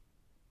 no.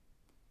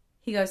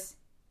 He goes,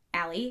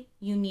 Allie,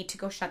 you need to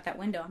go shut that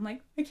window. I'm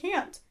like, I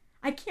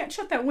can't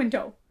shut that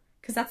window,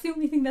 because that's the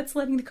only thing that's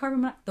letting the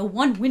carbon monoxide, the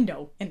one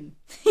window. And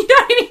you know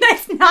what I mean?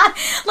 It's not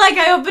like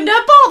I opened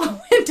up all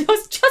the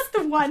windows, just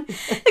the one.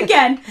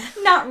 Again,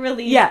 not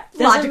really doesn't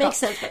logical. make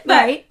sense.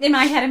 But in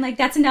my head, I'm like,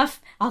 that's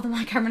enough. All the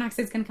carbon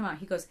monoxide is going to come out.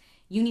 He goes,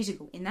 you need to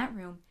go in that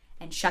room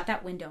and shut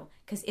that window,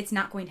 because it's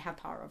not going to have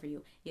power over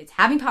you. It's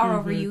having power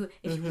over you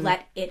if you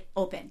let it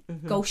open.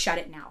 Go shut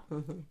it now.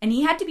 And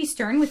he had to be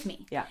stern with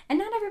me. Yeah. And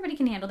not everybody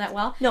can handle that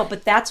well. No,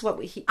 but that's what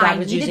God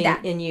was using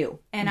in you.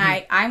 And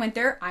I went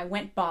there. I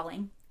went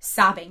bawling,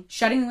 sobbing,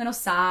 shutting the window,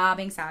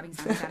 sobbing.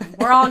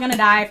 We're all going to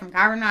die from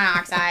carbon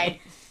monoxide.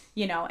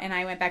 And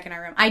I went back in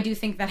our room. I do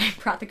think that I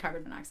brought the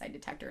carbon monoxide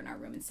detector in our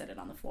room and set it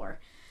on the floor.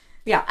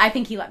 Yeah. I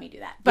think he let me do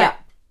that. But...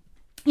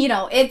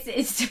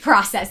 it's a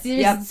process.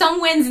 There's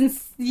some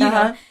wins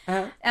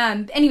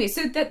and anyway,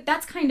 so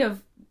that's kind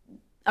of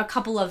a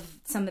couple of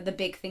some of the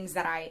big things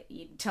that I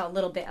tell a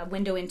little bit a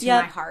window into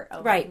my heart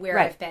of where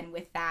I've been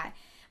with that.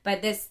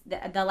 But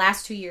the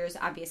last 2 years,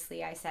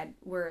 obviously, I said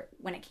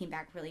when it came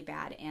back really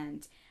bad,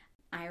 and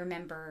I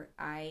remember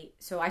I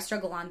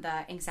struggle on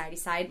the anxiety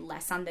side,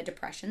 less on the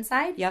depression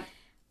side. Yep.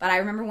 But I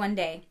remember one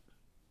day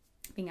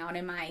being out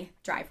in my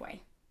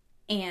driveway,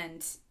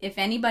 and if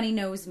anybody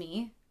knows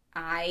me,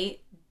 I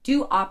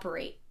do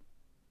operate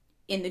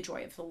in the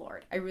joy of the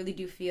Lord. I really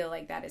do feel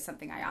like that is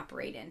something I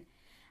operate in,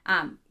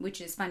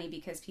 which is funny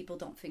because people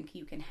don't think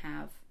you can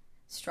have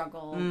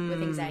struggle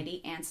with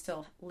anxiety and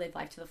still live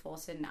life to the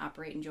fullest and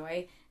operate in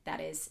joy. That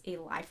is a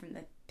lie from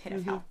the pit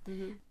of hell.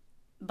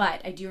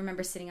 But I do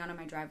remember sitting out on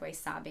my driveway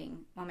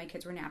sobbing while my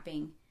kids were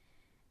napping.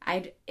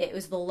 It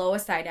was the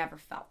lowest I'd ever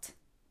felt.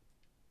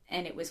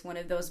 And it was one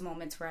of those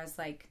moments where I was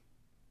like,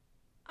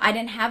 I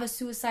didn't have a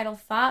suicidal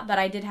thought, but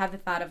I did have the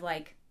thought of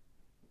like,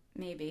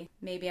 maybe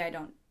I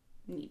don't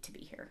need to be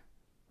here.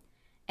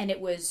 And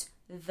it was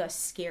the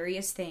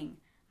scariest thing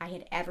I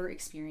had ever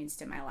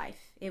experienced in my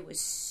life. It was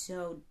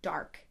so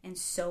dark and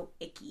so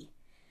icky.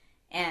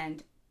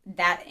 And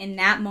that in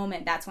that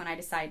moment, that's when I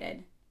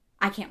decided,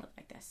 I can't live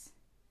like this.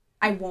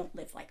 I won't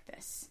live like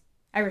this.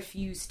 I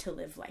refuse to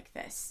live like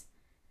this.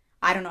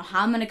 I don't know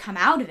how I'm going to come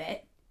out of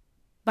it,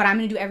 but I'm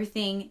going to do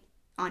everything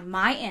on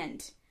my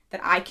end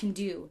that I can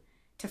do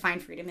to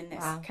find freedom in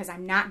this, because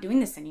I'm not doing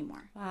this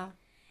anymore. Wow.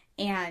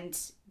 And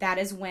that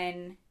is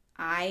when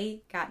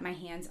I got my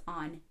hands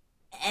on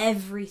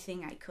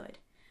everything I could.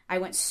 I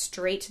went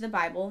straight to the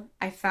Bible.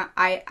 I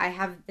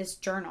have this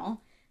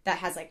journal that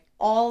has like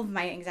all of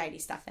my anxiety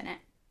stuff in it.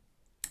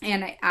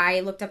 And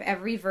I looked up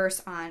every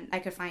verse I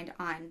could find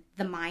on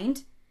the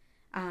mind,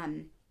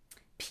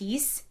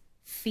 peace,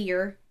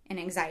 fear, and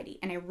anxiety.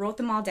 And I wrote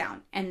them all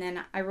down. And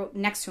then I wrote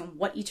next to them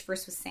what each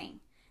verse was saying.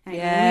 And I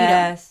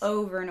read them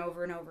over and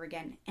over and over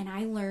again. And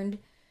I learned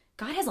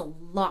God has a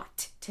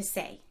lot to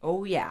say.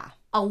 Oh, yeah.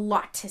 A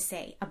lot to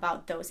say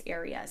about those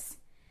areas.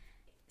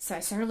 So I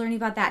started learning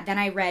about that. Then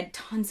I read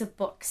tons of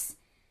books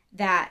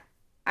that,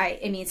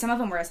 some of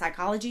them were a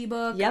psychology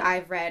book. Yep.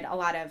 I've read a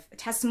lot of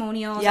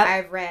testimonials. Yep.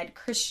 I've read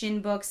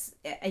Christian books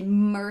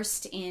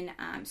immersed in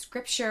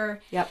scripture.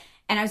 Yep.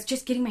 And I was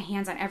just getting my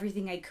hands on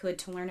everything I could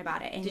to learn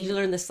about it. And did you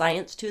learn the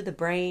science too, the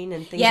brain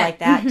and things like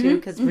that too?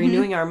 Because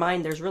renewing our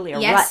mind, there's really a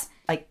rut.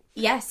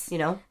 Yes.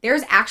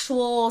 There's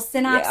actual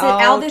synapses,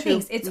 all the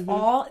things. It's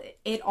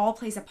it all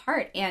plays a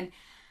part. And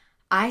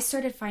I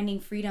started finding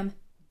freedom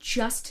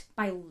just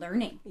by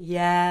learning.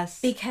 Yes.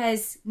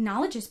 Because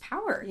knowledge is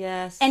power.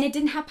 Yes. And it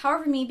didn't have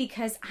power for me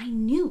because I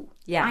knew.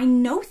 Yeah. I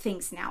know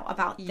things now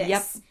about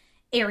this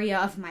area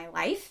of my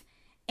life.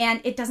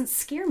 And it doesn't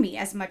scare me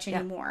as much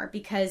anymore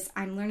because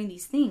I'm learning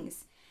these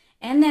things.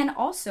 And then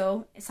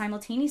also,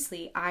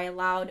 simultaneously, I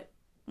allowed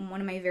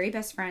one of my very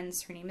best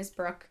friends, her name is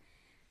Brooke,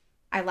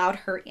 I allowed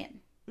her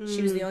in.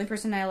 She was the only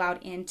person I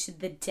allowed into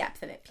the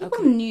depth of it.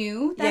 People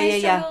knew that I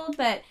struggled,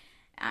 but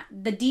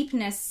the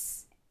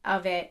deepness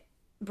of it,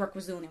 Brooke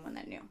was the only one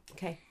that knew.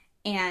 Okay.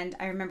 And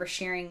I remember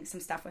sharing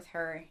some stuff with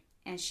her,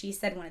 and she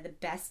said one of the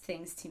best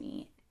things to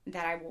me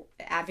that I will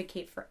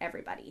advocate for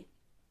everybody.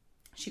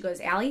 She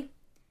goes, Allie,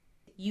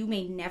 you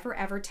may never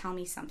ever tell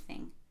me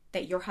something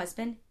that your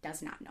husband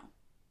does not know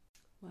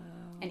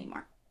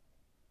anymore.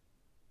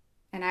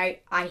 And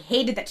I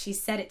hated that she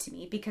said it to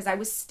me because I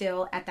was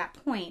still at that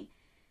point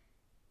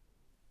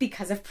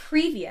because of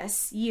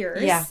previous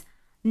years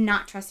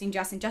not trusting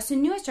Justin.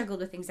 Justin knew I struggled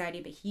with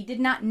anxiety, but he did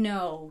not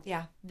know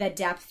the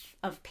depth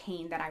of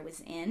pain that I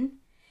was in.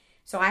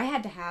 So I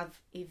had to have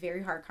a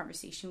very hard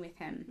conversation with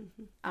him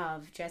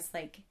of just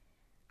like,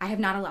 I have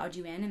not allowed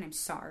you in and I'm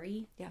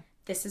sorry. Yeah.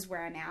 This is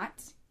where I'm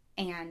at.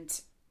 And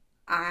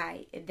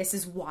this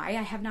is why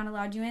I have not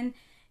allowed you in.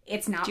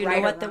 It's not right. Do you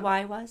know what the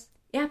why was?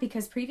 Yeah,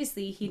 because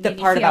previously he the made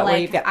part me feel about like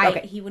where you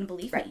get, he wouldn't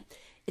believe me.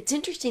 It's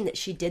interesting that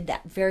she did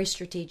that. Very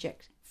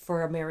strategic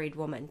for a married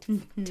woman.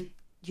 Do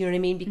you know what I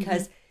mean?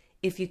 Because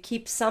if you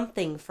keep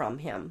something from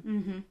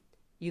him,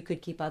 you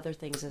could keep other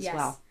things as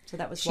well. So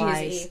that was wise.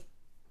 She is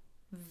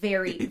a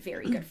very,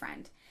 very good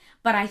friend.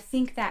 But I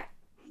think that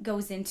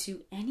goes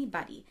into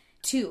anybody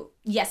too.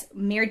 Yes,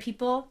 married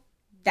people,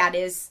 that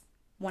is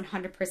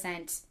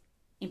 100%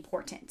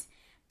 important.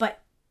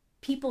 But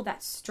people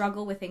that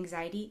struggle with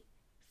anxiety,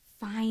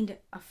 find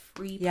a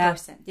free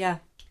person. Yeah.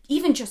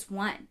 Even just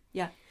one.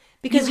 Yeah.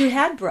 Because you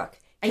had Brooke.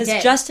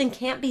 Because Justin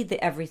can't be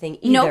the everything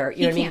either. Nope,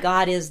 you know what I mean?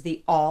 God is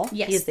the all.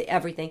 Yes. He is the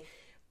everything.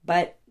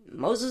 But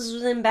Moses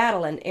was in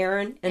battle and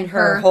Aaron and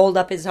her hold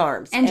up his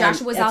arms. And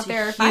Joshua was out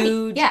there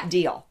fighting. Huge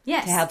deal.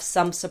 Yes. To have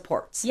some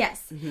supports.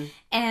 Yes.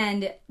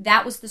 And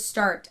that was the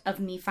start of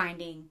me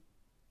finding,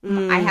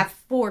 I have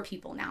 4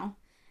 people now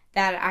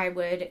that I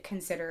would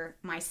consider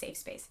my safe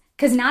space.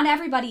 Because not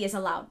everybody is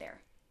allowed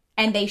there.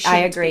 And they should I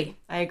agree. be.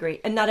 I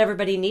agree. And not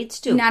everybody needs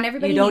to. Not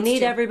everybody needs to. You don't needs need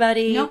to.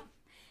 everybody. Nope.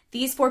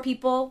 These 4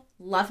 people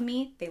love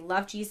me. They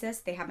love Jesus.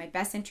 They have my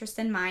best interest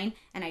in mind.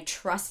 And I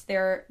trust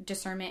their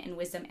discernment and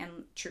wisdom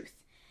and truth.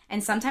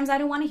 And sometimes I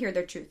don't want to hear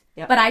their truth.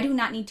 Yep. But I do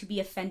not need to be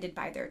offended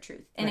by their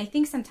truth. And I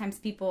think sometimes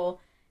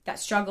people that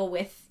struggle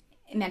with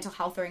mental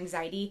health or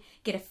anxiety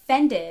get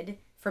offended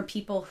from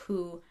people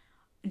who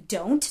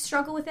don't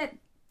struggle with it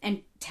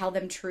and tell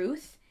them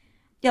truth.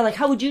 Yeah, like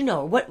how would you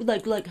know? What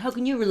like how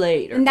can you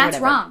relate? Or and that's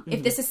whatever. wrong.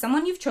 If this is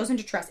someone you've chosen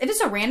to trust, if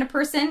it's a random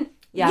person,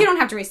 you don't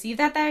have to receive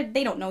that.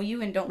 They don't know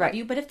you and don't love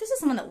you. But if this is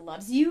someone that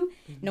loves you,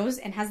 knows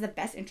and has the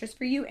best interest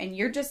for you, and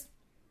you're just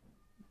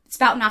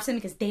spouting off something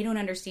because they don't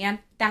understand,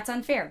 that's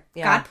unfair.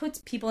 Yeah. God puts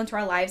people into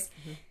our lives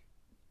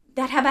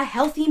that have a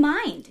healthy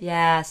mind.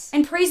 Yes.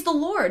 And praise the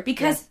Lord,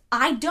 because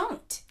I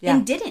don't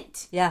and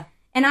didn't. Yeah.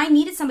 And I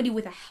needed somebody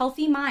with a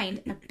healthy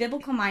mind, a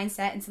biblical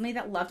mindset, and somebody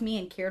that loved me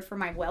and cared for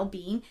my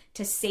well-being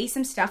to say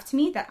some stuff to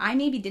me that I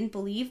maybe didn't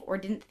believe or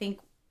didn't think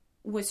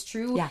was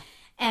true. Yeah.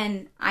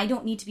 And I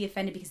don't need to be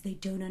offended because they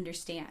don't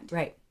understand.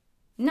 Right.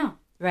 No.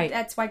 Right.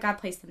 That's why God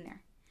placed them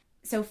there.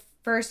 So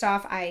first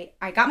off, I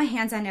got my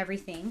hands on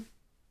everything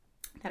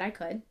that I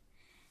could.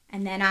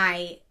 And then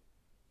I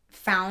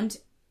found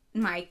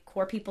my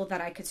core people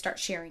that I could start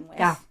sharing with.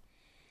 Yeah.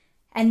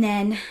 And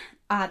then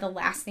the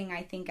last thing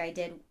I think I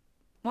did,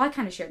 well, I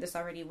kind of shared this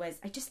already, was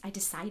I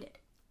decided.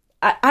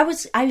 I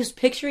was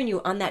picturing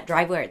you on that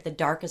driveway at the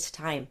darkest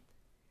time.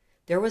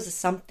 There was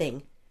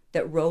something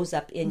that rose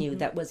up in you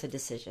that was a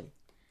decision.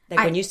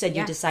 Like when you said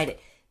you decided,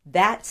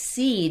 that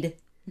seed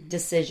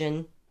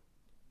decision,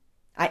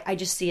 I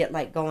just see it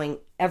like going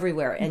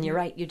everywhere. And you're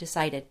right, you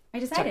decided. I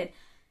decided. So,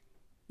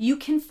 you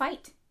can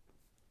fight.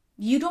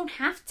 You don't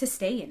have to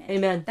stay in it.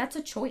 Amen. That's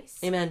a choice.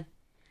 Amen.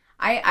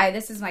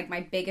 This is like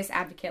my biggest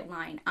advocate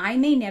line. I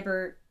may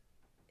never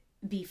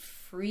be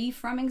free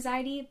from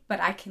anxiety, but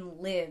I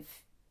can live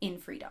in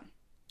freedom.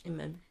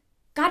 Amen.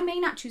 God may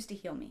not choose to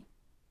heal me.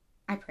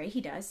 I pray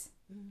he does.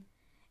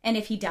 And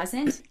if he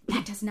doesn't,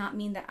 that does not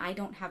mean that I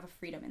don't have a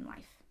freedom in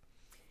life.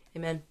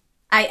 Amen.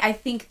 I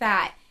think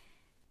that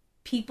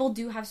people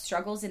do have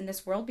struggles in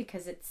this world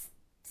because it's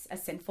a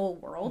sinful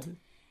world.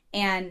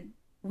 And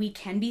we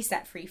can be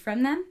set free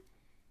from them.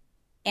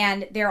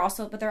 And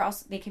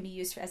they can be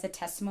used as a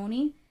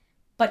testimony.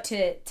 But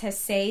to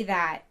say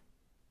that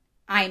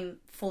I'm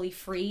fully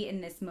free in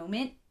this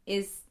moment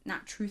is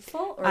not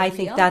truthful or I real.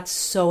 think that's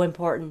so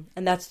important.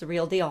 And that's the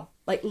real deal.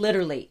 Like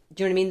literally.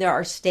 Do you know what I mean? There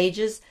are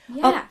stages.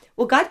 Yeah. Oh,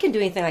 well, God can do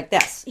anything like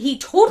this. He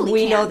totally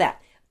We can. know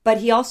that. But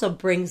he also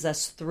brings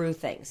us through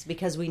things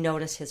because we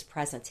notice his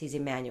presence. He's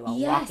Emmanuel,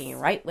 walking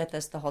right with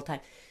us the whole time.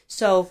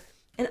 So,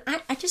 and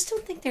I just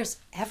don't think there's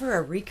ever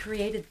a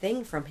recreated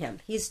thing from him.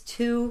 He's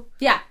too...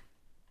 Yeah.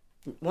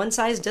 one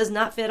size does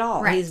not fit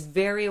all. Right. He's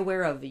very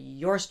aware of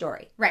your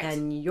story, right,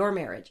 and your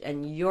marriage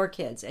and your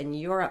kids and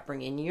your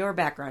upbringing, your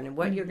background, and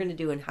what you're going to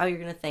do and how you're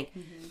going to think.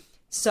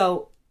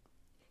 So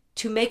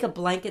to make a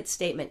blanket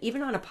statement,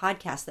 even on a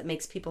podcast that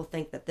makes people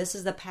think that this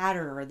is the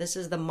pattern or this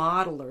is the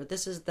model or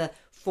this is the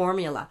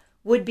formula,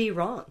 would be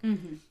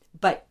wrong.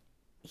 But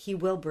he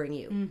will bring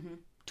you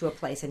to a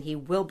place, and he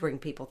will bring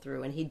people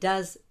through, and he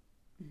does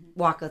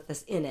walk with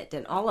us in it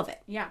and all of it.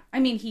 Yeah.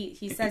 I mean,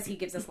 he says he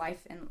gives us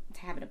life and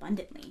to have it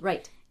abundantly.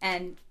 Right.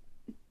 And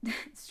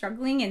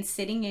struggling and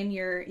sitting in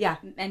your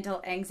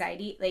mental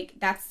anxiety, like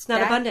it's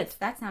not abundant.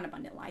 That's not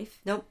abundant life.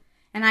 Nope.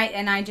 And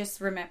I just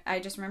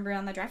remember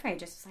on the driveway, I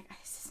just was like,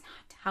 this is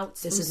not how it's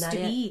supposed to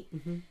be.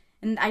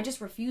 And I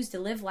just refuse to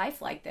live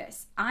life like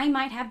this. I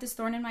might have this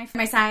thorn in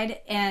my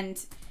side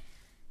and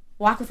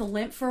walk with a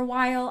limp for a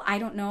while. I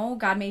don't know.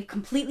 God may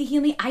completely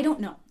heal me. I don't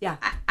know. Yeah.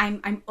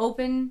 I'm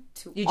open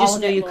to you all just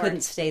of knew it, you Lord.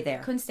 couldn't stay there.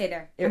 Couldn't stay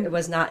there. It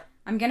was not.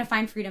 I'm going to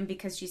find freedom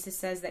because Jesus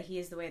says that he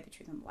is the way, the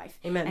truth, and the life.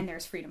 Amen. And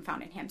there's freedom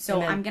found in him. So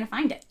Amen. I'm going to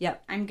find it.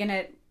 Yep. I'm going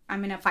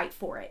to fight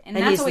for it. And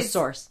that's he's always the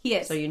source. He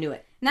is. So you knew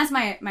it. And that's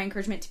my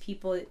encouragement to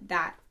people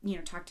that,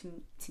 talk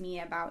to me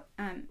about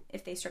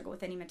if they struggle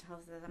with any mental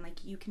health. I'm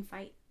like, you can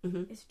fight.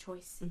 It's a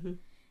choice.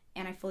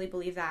 And I fully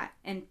believe that.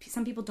 And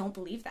some people don't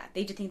believe that.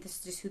 They just think this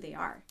is just who they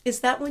are. Is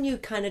that when you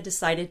kind of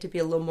decided to be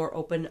a little more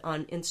open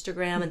on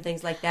Instagram and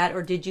things like that?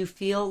 Or did you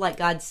feel like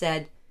God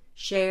said,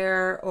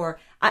 share? Or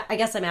I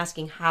guess I'm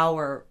asking how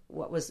or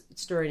what was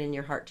stirring in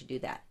your heart to do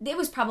that? It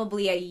was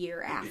probably a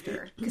year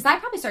after. Because I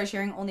probably started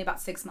sharing only about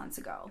 6 months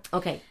ago.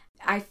 Okay.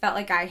 I felt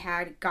like I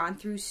had gone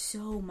through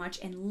so much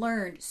and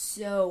learned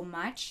so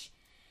much.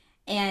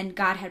 And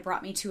God had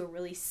brought me to a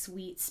really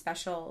sweet,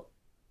 special,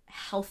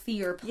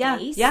 healthier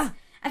place. Yeah.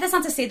 And that's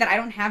not to say that I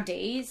don't have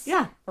days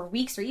or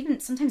weeks or even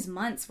sometimes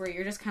months where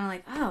you're just kind of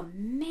like, oh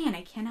man,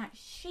 I cannot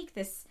shake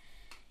this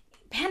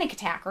panic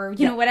attack or,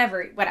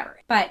 whatever.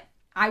 But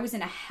I was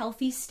in a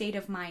healthy state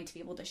of mind to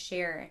be able to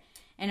share.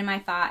 And in my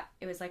thought,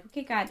 it was like,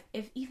 okay, God,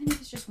 even if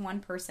it's just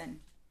one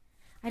person,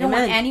 I don't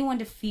want anyone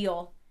to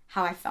feel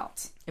how I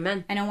felt.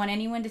 Amen. I don't want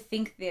anyone to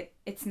think that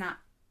it's not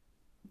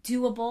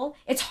doable.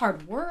 It's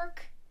hard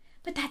work,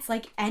 but that's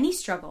like any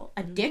struggle.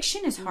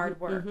 Addiction is hard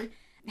work.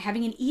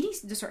 Having an eating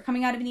disorder,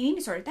 coming out of an eating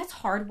disorder, that's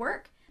hard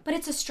work. But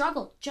it's a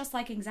struggle, just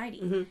like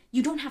anxiety.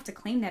 You don't have to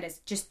claim that as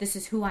just, this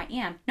is who I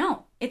am.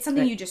 No, it's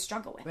something you just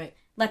struggle with. Right.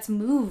 Let's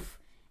move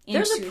into...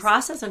 There's a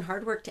process and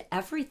hard work to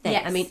everything.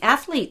 Yes. I mean,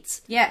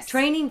 athletes,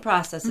 training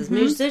processes,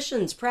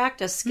 musicians,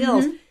 practice,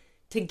 skills.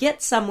 To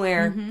get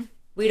somewhere,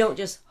 we don't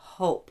just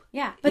hope.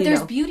 Yeah, but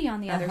there's beauty on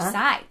the other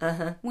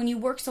side. When you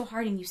work so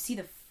hard and you see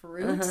the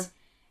fruit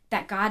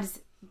that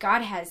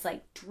God has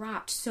like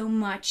dropped so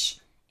much,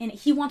 and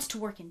he wants to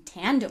work in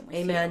tandem with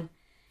you. Amen.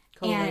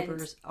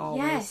 Co-laborers,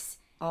 always. Yes.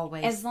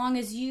 Always. As long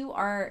as you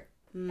are...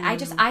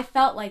 I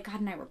felt like God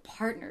and I were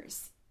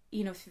partners,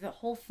 through the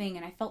whole thing,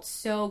 and I felt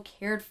so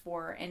cared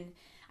for, and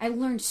I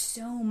learned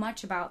so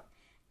much about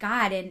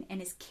God and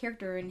his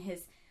character and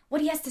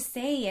what he has to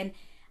say, and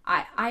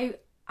I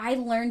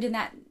learned in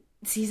that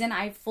season,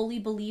 I fully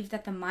believe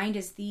that the mind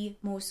is the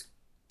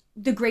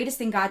greatest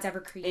thing God's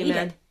ever created.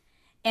 Amen.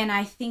 And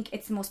I think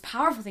it's the most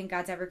powerful thing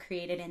God's ever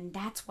created, and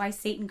that's why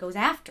Satan goes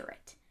after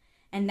it.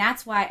 And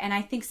that's why, and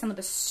I think some of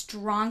the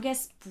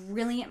strongest,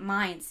 brilliant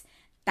minds,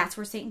 that's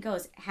where Satan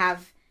goes,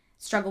 have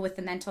struggle with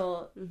the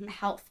mental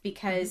health,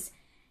 because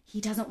he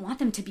doesn't want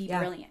them to be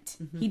brilliant.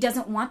 He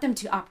doesn't want them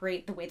to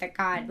operate the way that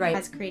God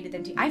has created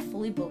them to. I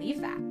fully believe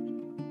that.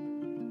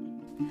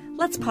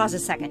 Let's pause a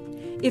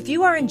second. If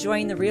you are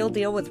enjoying The Real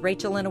Deal with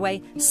Rachel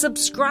Inouye,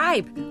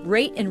 subscribe,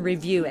 rate, and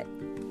review it.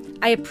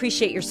 I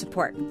appreciate your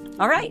support.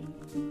 All right,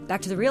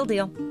 back to The Real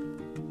Deal.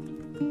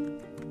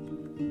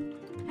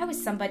 I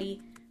was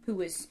somebody who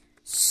was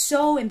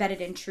so embedded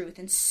in truth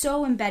and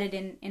so embedded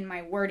in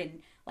my word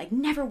and like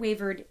never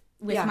wavered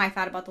with my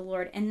thought about the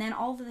Lord. And then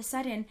all of a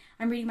sudden,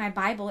 I'm reading my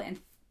Bible and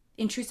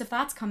intrusive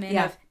thoughts come in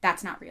of,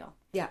 that's not real.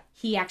 Yeah.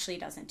 He actually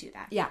doesn't do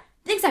that. Yeah.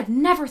 Things I've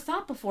never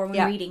thought before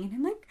when reading. And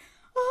I'm like,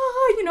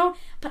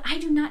 but I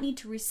do not need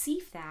to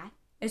receive that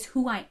as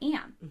who I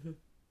am.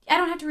 I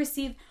don't have to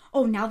receive,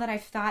 now that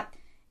I've thought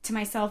to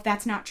myself,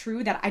 that's not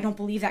true, that I don't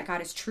believe that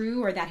God is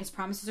true or that his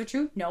promises are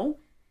true. No.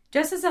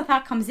 Just as a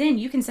thought comes in,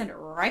 you can send it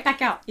right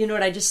back out. You know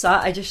what I just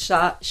saw? I just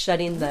saw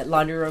shutting the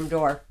laundry room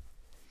door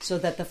so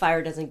that the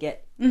fire doesn't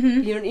get, you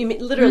mean?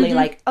 Literally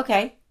like,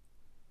 okay,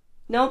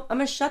 no, I'm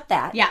going to shut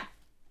that. Yeah.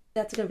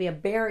 That's going to be a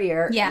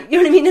barrier. Yeah. You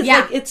know what I mean?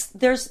 It's like,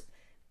 there's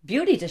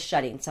beauty to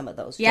shutting some of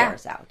those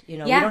doors out. We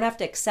don't have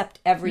to accept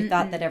every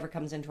thought that ever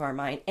comes into our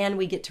mind, and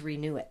we get to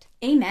renew it.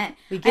 Amen.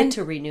 We get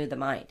to renew the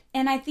mind.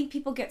 And I think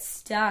people get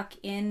stuck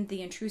in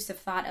the intrusive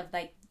thought of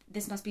like,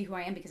 this must be who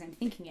I am because I'm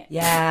thinking it.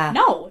 Yeah.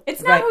 No,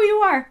 it's not who you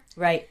are.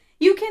 Right.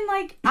 You can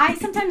I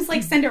sometimes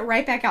send it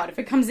right back out. If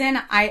it comes in,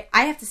 I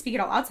have to speak it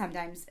all out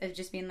sometimes of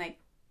just being like,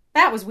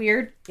 that was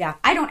weird. Yeah.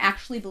 I don't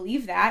actually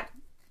believe that.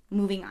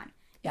 Moving on.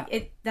 Yeah.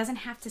 It doesn't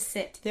have to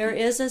sit. There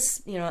is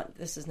this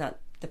is not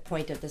the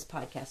point of this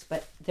podcast,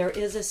 but there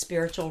is a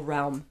spiritual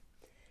realm,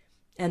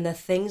 and the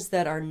things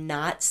that are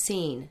not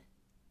seen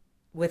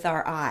with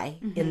our eye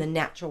in the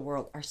natural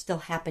world are still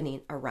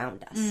happening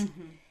around us.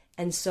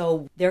 And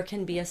so there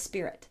can be a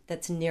spirit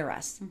that's near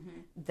us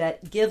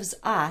that gives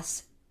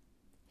us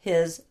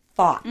his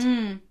thought.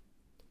 Do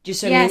you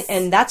see what I mean?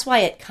 And that's why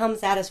it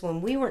comes at us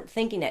when we weren't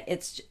thinking it.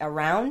 It's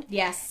around.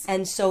 Yes.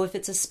 And so if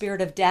it's a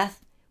spirit of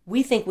death,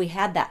 we think we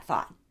had that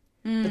thought.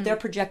 But they're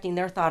projecting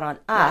their thought on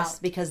us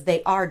because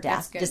they are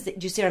death. Do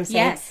you see what I'm saying?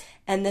 Yes.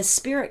 And the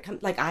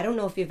spirit, like, I don't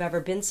know if you've ever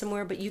been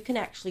somewhere, but you can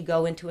actually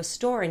go into a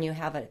store and you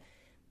have a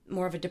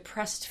more of a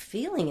depressed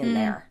feeling in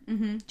there. Do you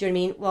know what I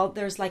mean? Well,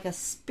 there's like a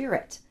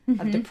spirit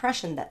of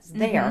depression that's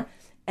there.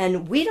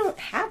 And we don't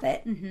have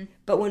it,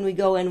 but when we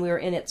go and we're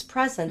in its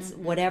presence,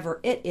 whatever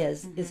it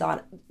is on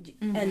it.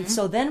 And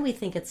so then we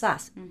think it's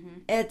us.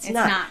 It's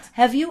not.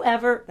 Have you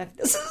ever,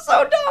 this is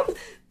so dumb,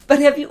 but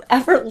have you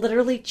ever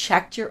literally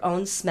checked your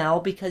own smell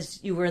because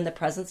you were in the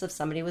presence of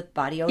somebody with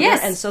body odor?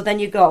 Yes. And so then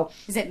you go,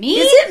 Is it me?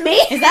 Is it me?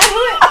 Is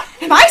that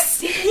who am I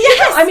seeing?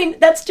 Yeah, I mean,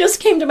 that's just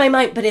came to my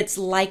mind, but it's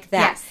like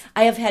that. Yes.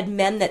 I have had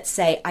men that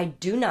say, I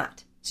do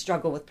not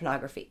struggle with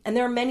pornography. And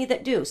there are many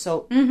that do.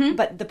 So,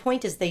 but the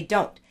point is they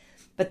don't.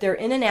 But they're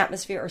in an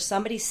atmosphere or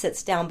somebody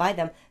sits down by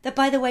them that,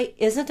 by the way,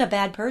 isn't a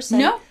bad person.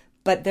 No.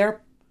 But they're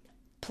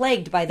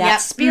plagued by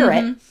that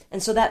spirit.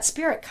 And so that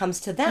spirit comes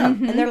to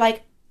them. And they're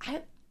like,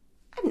 I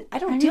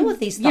don't deal with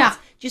these thoughts.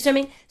 Yeah. Do you see what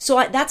I mean?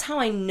 So that's how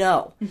I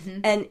know.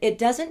 And it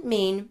doesn't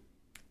mean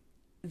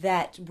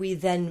that we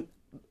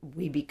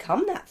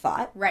become that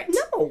thought. Right.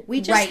 No,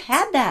 we just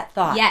had that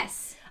thought.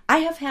 Yes. I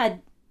have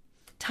had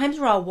times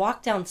where I'll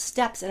walk down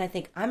steps and I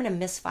think, I'm going to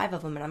miss 5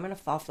 of them and I'm going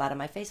to fall flat on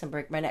my face and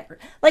break my neck.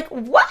 Like,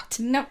 what?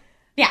 No.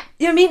 Yeah.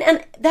 You know what I mean?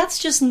 And that's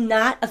just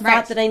not a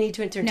thought that I need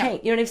to entertain. No.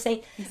 You know what I'm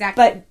saying?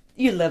 Exactly. But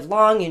you live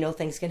long, you know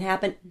things can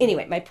happen.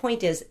 Anyway, my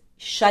point is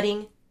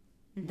shutting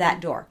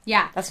that door.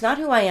 Yeah. That's not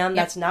who I am.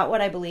 That's not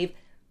what I believe.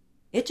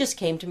 It just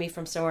came to me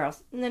from somewhere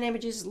else. In the name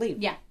of Jesus,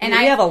 leave. Yeah. And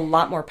we have a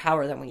lot more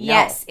power than we know.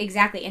 Yes,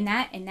 exactly. And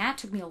that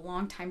took me a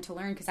long time to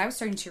learn because I was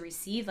starting to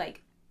receive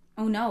like,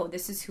 oh no,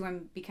 this is who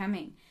I'm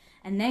becoming.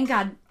 And then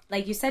God,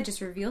 like you said,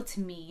 just revealed to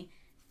me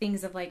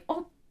things of like,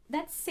 oh,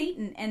 that's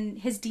Satan and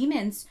his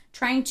demons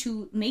trying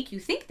to make you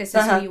think this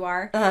is who you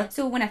are.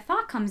 So when a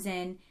thought comes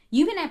in,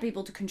 you may not be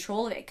able to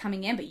control it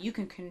coming in, but you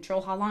can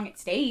control how long it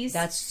stays.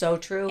 That's so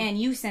true. And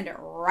you send it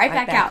right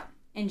back out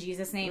in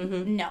Jesus'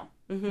 name. No,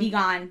 be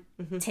gone.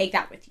 Take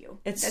that with you.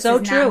 It's this so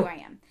is true. Not who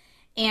I am.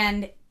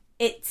 And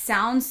it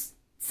sounds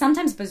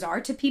sometimes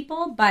bizarre to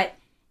people, but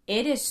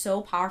it is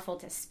so powerful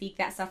to speak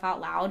that stuff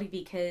out loud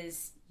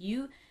because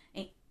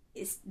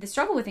the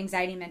struggle with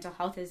anxiety and mental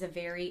health is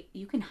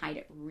you can hide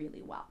it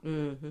really well.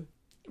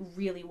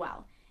 Really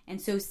well. And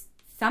so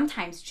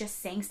sometimes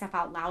just saying stuff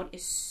out loud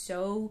is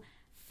so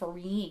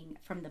freeing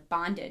from the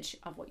bondage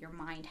of what your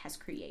mind has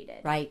created.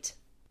 Right.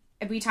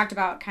 We talked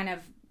about kind of,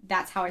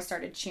 that's how I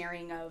started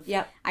sharing of,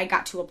 I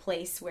got to a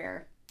place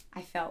where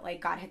I felt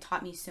like God had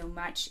taught me so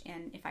much,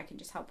 and if I can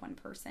just help one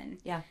person,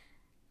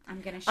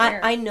 I'm going to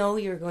share. I know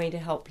you're going to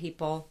help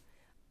people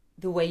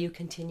the way you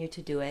continue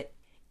to do it.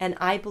 And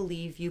I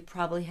believe you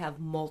probably have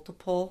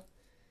multiple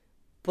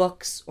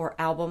books or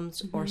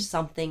albums or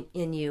something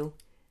in you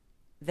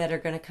that are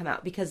going to come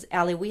out. Because,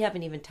 Allie, we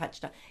haven't even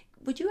touched on.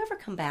 Would you ever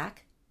come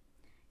back?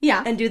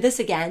 Yeah. And do this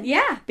again?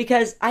 Yeah.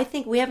 Because I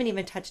think we haven't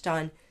even touched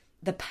on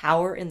the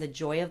power and the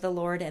joy of the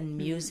Lord and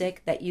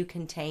music that you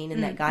contain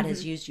and that God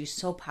has used you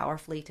so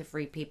powerfully to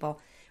free people.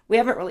 We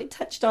haven't really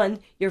touched on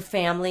your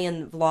family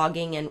and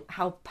vlogging and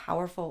how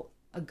powerful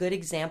a good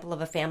example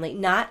of a family,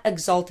 not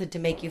exalted to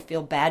make you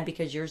feel bad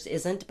because yours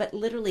isn't, but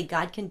literally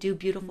God can do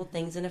beautiful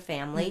things in a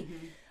family.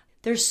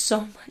 There's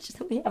so much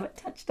that we haven't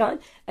touched on.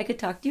 I could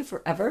talk to you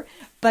forever,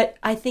 but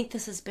I think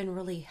this has been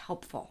really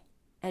helpful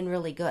and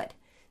really good.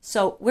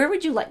 So where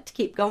would you like to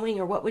keep going,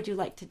 or what would you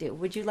like to do?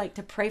 Would you like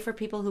to pray for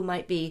people who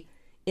might be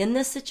in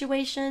this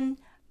situation?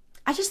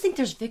 I just think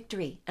there's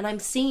victory, and I'm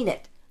seeing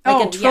it.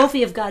 Like a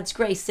trophy of God's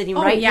grace sitting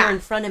here in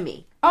front of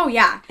me. Oh,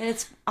 yeah. And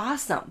it's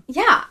awesome.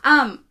 Yeah.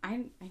 I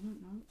don't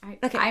know.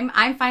 Okay.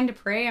 I'm fine to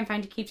pray. I'm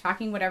fine to keep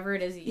talking, whatever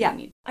it is you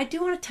need. I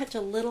do want to touch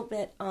a little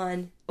bit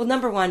on, well,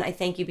 number one, I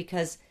thank you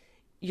because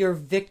you're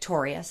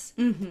victorious.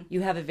 You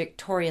have a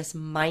victorious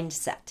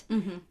mindset.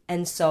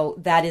 And so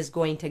that is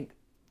going to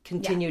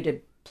continue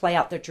to play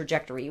out the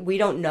trajectory. We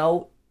don't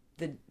know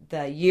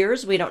the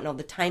years. We don't know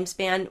the time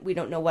span. We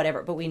don't know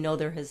whatever, but we know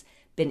there has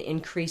been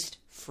increased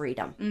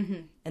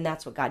freedom. And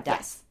that's what God does.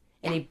 Yes.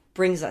 And he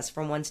brings us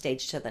from one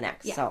stage to the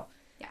next. So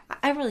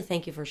I really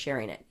thank you for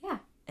sharing it. Yeah.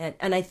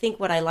 And I think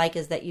what I like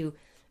is that you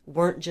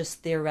weren't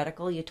just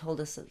theoretical. You told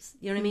us,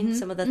 you know what I mean?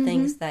 Some of the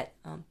things that,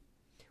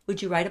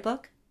 would you write a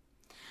book?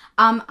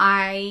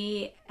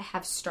 I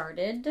have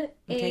started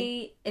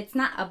it's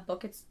not a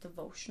book, it's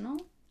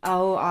devotional.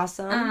 Oh,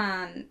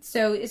 awesome.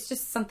 So it's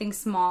just something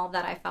small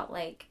that I felt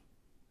like,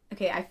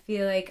 okay, I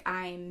feel like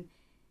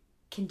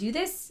can do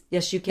this.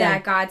 Yes, you can.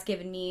 That God's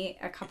given me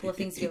a couple of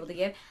things to be able to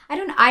give.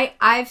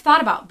 I've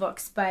thought about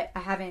books, but I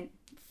haven't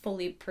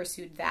fully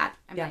pursued that.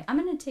 I'm like,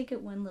 I'm going to take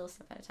it one little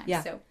step at a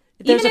time. So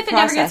even if it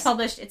never gets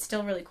published, it's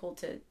still really cool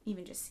to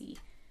even just see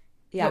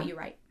what you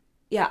write.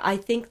 yeah, I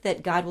think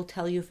that God will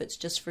tell you if it's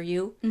just for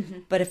you,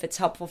 but if it's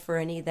helpful for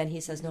any, then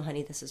he says, no,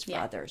 honey, this is for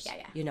others.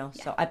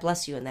 So I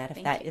bless you in that.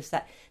 If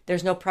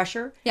there's no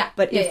pressure.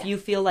 But if you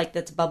feel like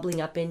that's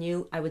bubbling up in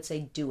you, I would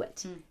say do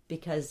it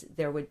because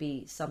there would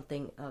be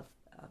something of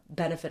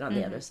benefit on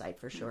the other side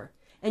for sure.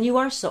 And you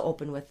are so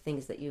open with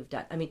things that you've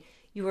done. I mean,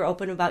 you were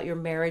open about your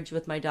marriage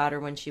with my daughter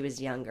when she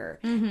was younger.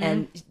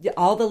 And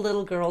all the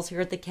little girls here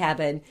at the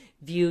cabin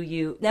view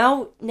you.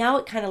 Now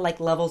it kind of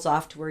like levels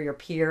off to where you're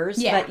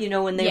peers. But,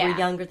 when they were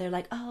younger, they're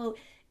like, oh,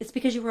 it's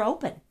because you were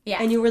open.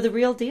 And you were the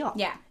real deal.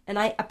 And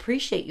I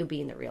appreciate you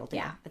being the real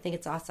deal. I think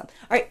it's awesome.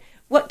 All right.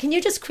 What can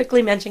you just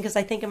quickly mention, because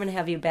I think I'm going to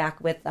have you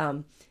back with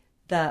the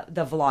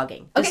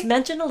vlogging. Just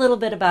mention a little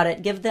bit about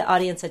it. Give the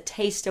audience a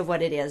taste of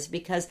what it is,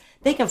 because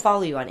they can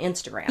follow you on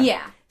Instagram.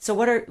 So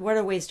what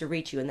are ways to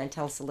reach you? And then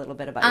tell us a little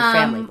bit about your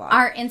family blog.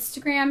 Our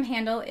Instagram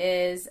handle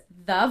is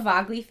the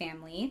Vagle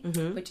Family,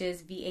 which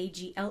is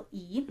Vagle.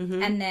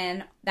 And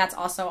then that's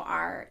also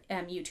our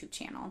YouTube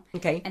channel.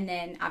 And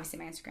then obviously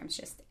my Instagram is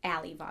just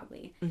Allie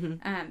Vagle.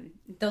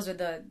 Those are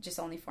the just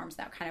only forms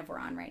that kind of we're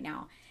on right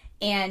now.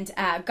 And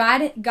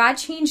God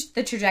changed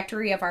the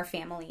trajectory of our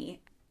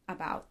family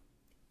about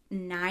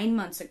 9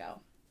 months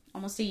ago,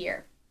 almost a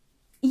year.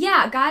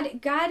 Yeah, God,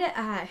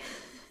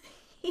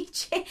 he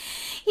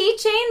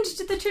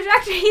changed the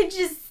trajectory. He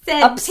just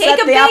said, Upset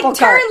take a big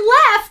turn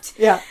left.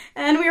 Yeah.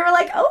 And we were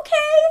like,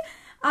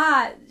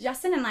 okay.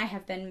 Justin and I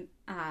have been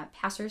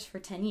pastors for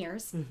 10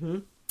 years.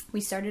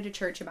 We started a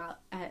church about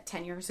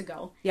 10 years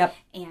ago.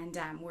 And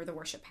we're the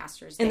worship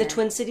pastors in the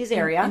Twin Cities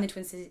area. In the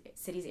Twin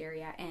Cities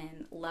area,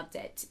 and loved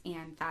it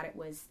and thought it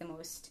was the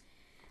most...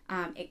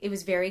 It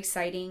was very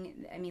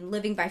exciting. I mean,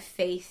 living by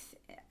faith.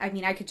 I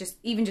mean, I could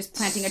just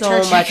planting a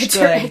church, I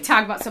could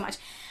talk about so much.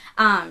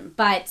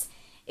 But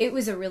it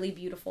was a really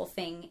beautiful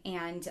thing.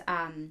 And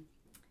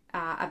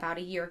about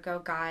a year ago,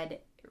 God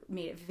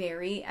made it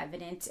very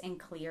evident and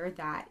clear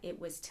that it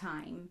was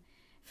time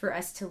for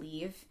us to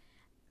leave.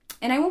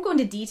 And I won't go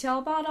into detail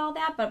about all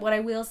that, but what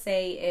I will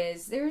say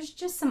is there's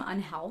just some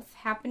unhealth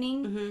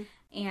happening.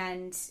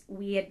 And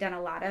we had done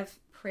a lot of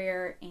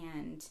prayer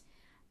and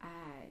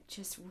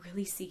just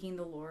really seeking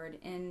the Lord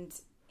and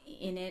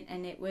in it.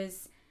 And it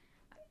was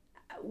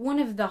one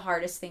of the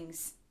hardest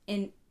things,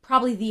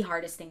 probably the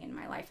hardest thing in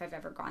my life I've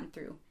ever gone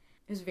through.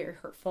 It was very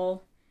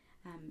hurtful.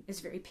 It was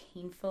very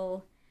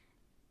painful.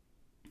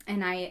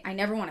 And I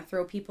never want to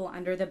throw people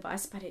under the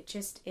bus, but it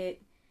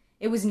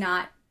was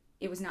not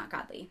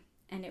godly,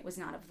 and it was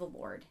not of the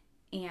Lord.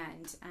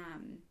 And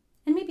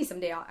maybe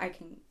someday I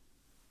can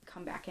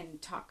come back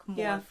and talk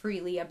more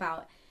freely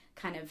about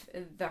kind of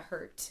the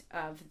hurt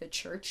of the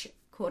church,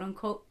 quote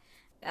unquote,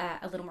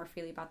 a little more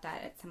freely about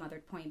that at some other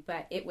point.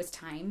 But it was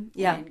time.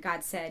 And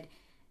God said,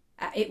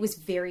 it was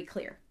very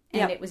clear.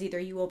 And it was either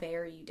you obey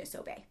or you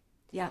disobey.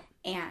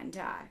 And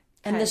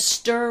the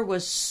stir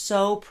was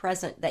so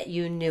present that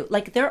you knew.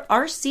 Like, there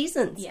are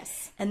seasons.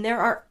 Yes. And there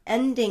are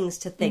endings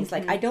to things.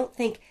 Like, I don't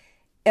think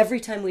every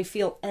time we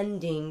feel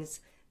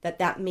endings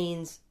that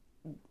means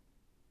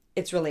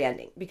it's really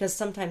ending. Because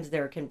sometimes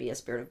there can be a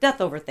spirit of death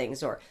over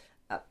things, or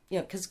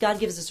because God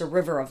gives us a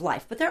river of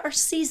life. But there are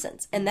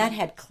seasons, and that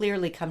had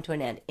clearly come to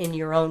an end in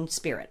your own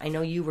spirit. I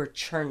know you were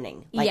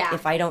churning.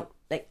 If I don't,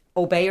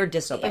 obey or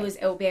disobey. It was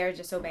obey or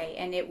disobey.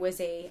 And it was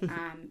a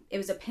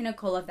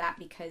pinnacle of that,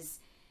 because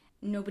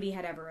nobody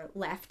had ever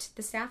left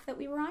the staff that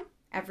we were on.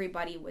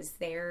 Everybody was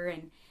there,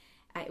 and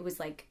it was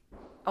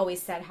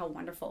always said how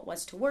wonderful it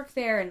was to work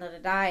there, and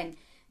and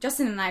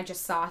Justin and I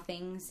just saw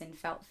things and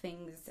felt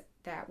things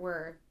that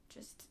were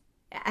just...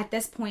 at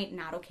this point,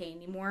 not okay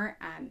anymore.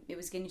 It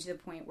was getting to the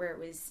point where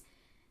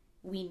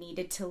we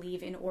needed to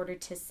leave in order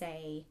to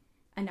say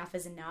enough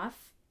is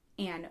enough.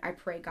 And I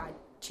pray God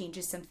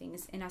changes some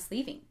things in us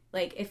leaving.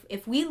 Like,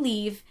 if we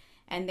leave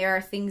and there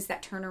are things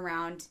that turn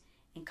around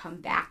and come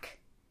back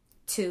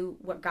to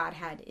what God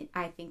had,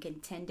 I think,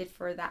 intended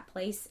for that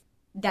place,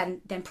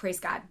 then praise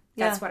God.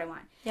 That's what I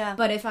want.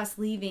 But if us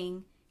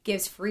leaving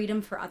gives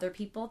freedom for other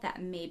people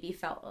that maybe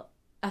felt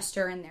a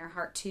stir in their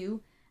heart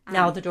too,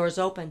 now the door's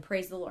open.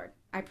 Praise the Lord.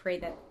 I pray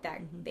that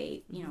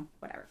they,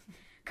 whatever,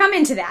 come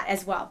into that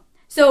as well.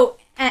 So,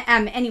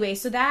 anyway,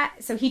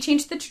 so he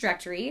changed the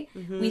trajectory.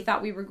 We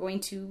thought we were going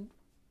to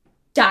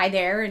die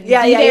there and be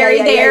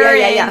buried there.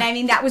 And I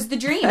mean, that was the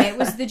dream. It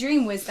was the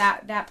dream was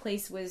that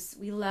place was,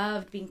 we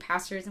loved being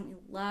pastors, and we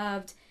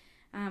loved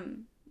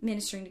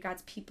ministering to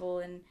God's people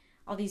and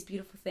all these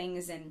beautiful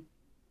things. And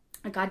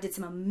God did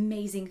some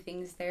amazing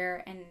things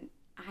there. And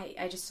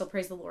I just still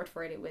praise the Lord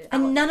for it.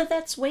 And none of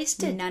that's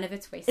wasted. None of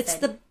it's wasted. It's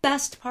the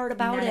best part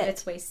about it. None of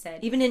it's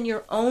wasted. Even in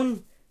your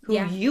own, who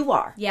you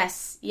are.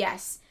 Yes.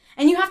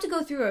 And you have to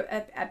go through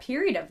a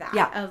period of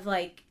that. Of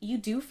you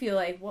do feel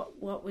like,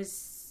 what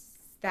was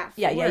that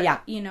for? Yeah.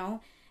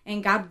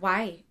 And God,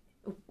 why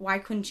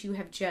couldn't you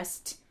have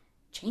just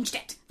changed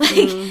it?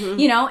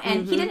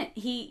 And he didn't.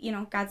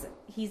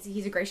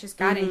 He's a gracious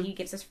God, and he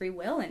gives us free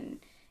will, and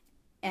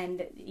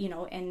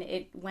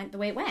it went the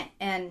way it went.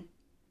 And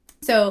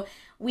so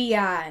he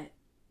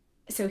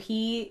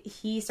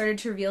started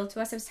to reveal to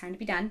us it was time to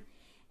be done.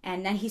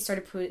 And then he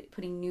started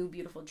putting new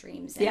beautiful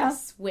dreams in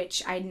us,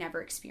 which I'd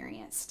never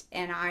experienced.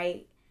 And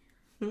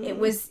it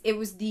was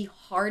the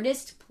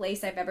hardest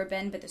place I've ever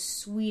been, but the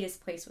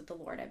sweetest place with the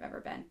Lord I've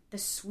ever been. The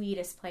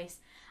sweetest place.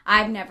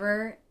 I've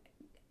never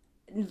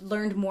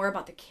learned more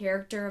about the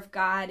character of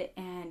God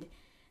and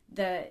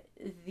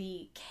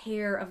the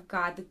care of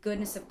God, the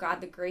goodness of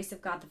God, the grace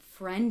of God, the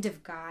friend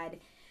of God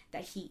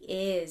that he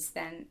is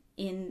than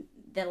in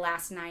the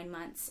last 9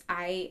 months.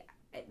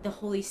 The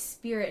Holy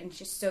Spirit, and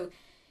just so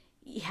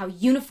how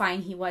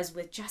unifying he was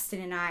with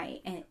Justin and I,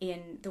 and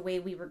in the way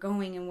we were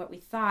going and what we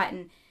thought,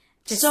 and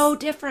just so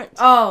different.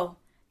 Oh,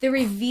 the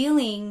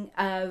revealing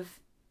of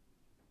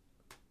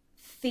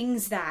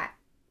things that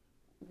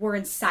were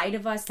inside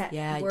of us that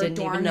were didn't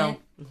dormant,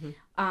 even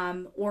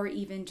know. or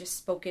even just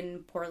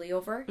spoken poorly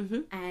over,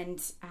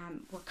 and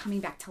were coming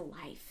back to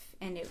life.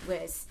 And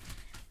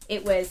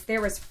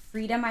there was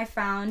freedom I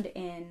found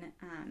in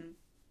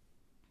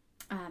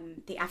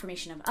the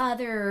affirmation of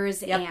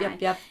others.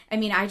 Yep. I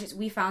mean,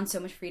 we found so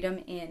much freedom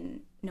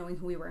in knowing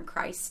who we were in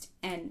Christ,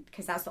 and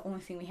because that's the only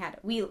thing we had.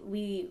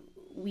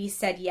 We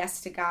said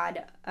yes to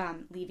God,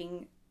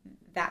 leaving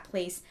that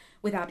place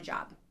without a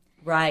job.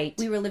 Right.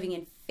 We were living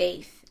in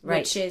faith,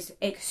 which is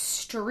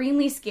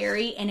extremely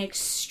scary and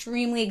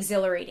extremely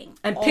exhilarating.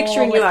 I'm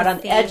picturing you out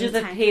on the edge of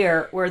the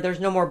pier where there's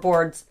no more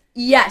boards.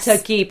 Yes. To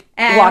keep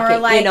and walking.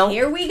 We're like, you know?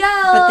 Here we go.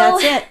 But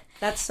that's it.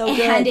 That's so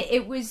good. And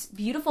it was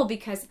beautiful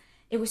because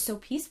it was so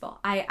peaceful.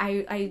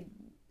 I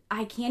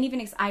can't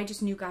even. I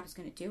just knew God was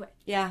going to do it.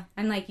 Yeah.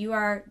 And like, you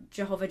are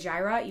Jehovah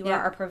Jireh. You are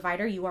our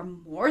provider. You are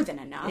more than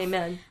enough.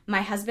 Amen.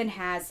 My husband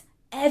has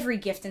every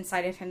gift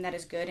inside of him that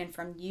is good and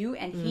from you,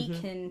 and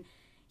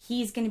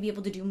he's going to be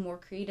able to do more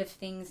creative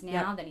things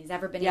now than he's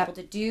ever been able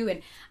to do.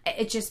 And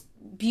it just,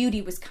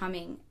 beauty was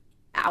coming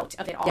out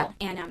of it all. Yep.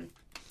 And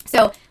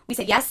so we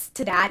said yes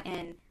to that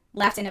and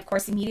left. And of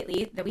course,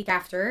 immediately the week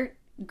after,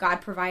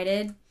 God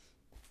provided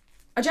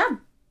a job.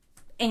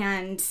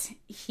 And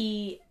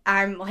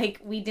I'm like,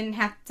 we didn't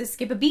have to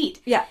skip a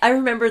beat. Yeah, I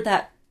remember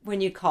that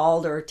when you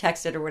called or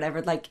texted or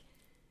whatever, like,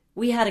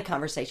 we had a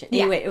conversation.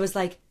 Anyway, it was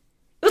like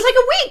a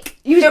week.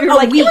 You were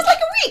like, week. It was like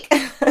a week.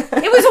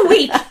 It was a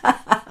week.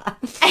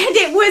 And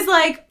it was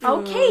like,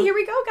 okay, here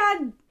we go,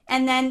 God.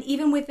 And then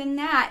even within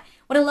that,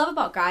 what I love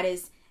about God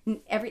is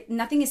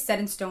nothing is set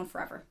in stone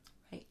forever.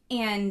 Right.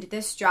 And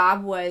this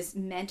job was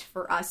meant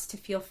for us to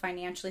feel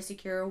financially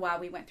secure while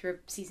we went through a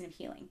season of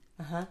healing.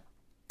 Uh-huh.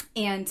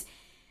 And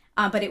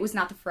but it was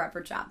not the forever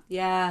job.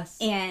 Yes.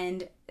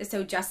 And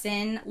so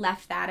Justin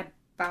left that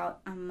about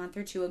a month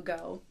or two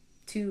ago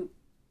to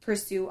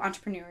pursue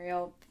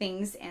entrepreneurial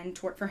things and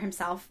to work for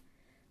himself.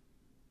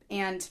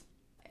 And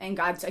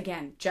God's,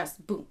 again,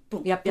 just boom,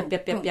 boom,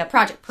 Yep.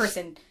 project,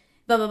 person,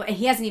 blah, blah, blah. And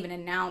he hasn't even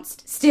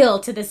announced, still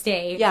to this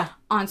day,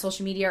 on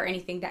social media or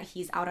anything, that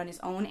he's out on his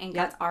own. And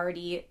God's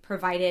already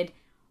provided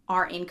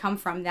our income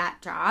from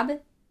that job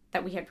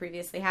that we had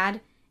previously had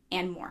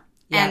and more.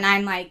 Yep. And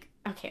I'm like,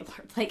 okay,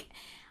 Lord, like,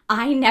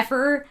 I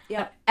never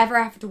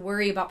ever have to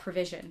worry about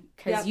provision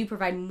because you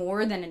provide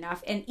more than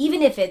enough. And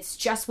even if it's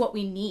just what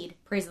we need,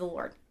 praise the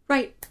Lord.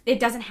 Right. It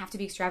doesn't have to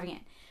be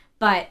extravagant.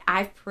 But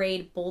I've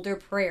prayed bolder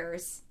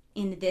prayers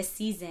in this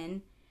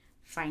season,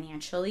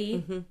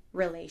 financially,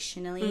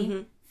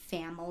 relationally,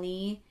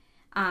 family.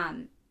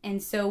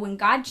 And so when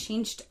God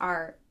changed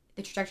the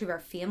trajectory of our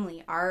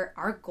family,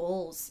 our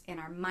goals and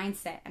our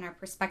mindset and our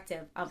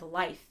perspective of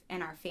life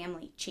and our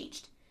family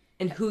changed.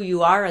 And who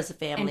you are as a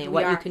family, and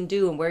what you can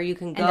do and where you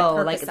can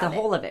go, like the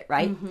whole of it,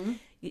 right? Mm-hmm.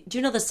 Do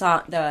you know the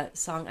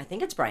song, I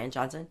think it's Brian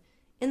Johnson,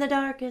 In the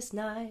Darkest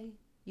Night,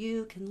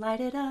 You Can Light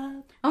It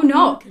Up. Oh,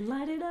 no. You can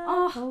light it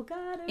up. Oh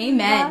God.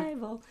 Amen.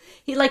 Revival.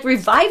 He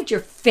revived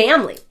your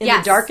family in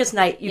the darkest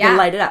night. You can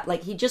light it up.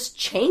 Like, he just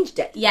changed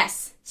it.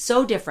 Yes.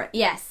 So different.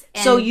 Yes.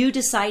 And so you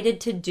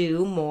decided to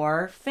do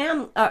more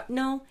family.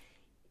 No,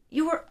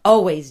 you were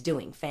always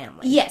doing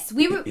family. Yes,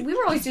 we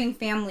were always doing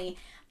family,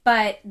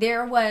 but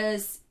there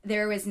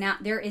is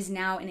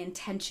now an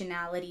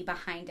intentionality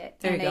behind it,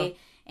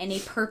 and a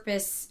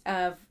purpose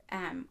of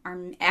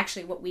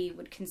actually what we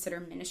would consider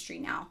ministry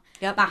now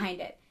behind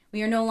it.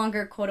 We are no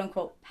longer quote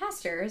unquote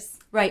pastors,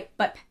 right?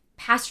 But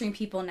pastoring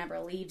people never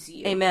leaves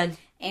you. Amen.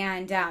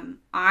 And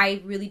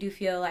I really do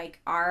feel like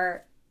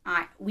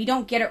we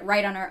don't get it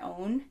right on our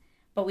own,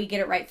 but we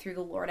get it right through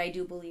the Lord. I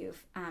do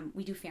believe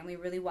we do family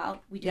really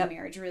well, we do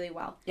marriage really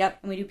well, and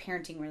we do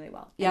parenting really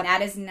well. And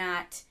that is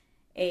not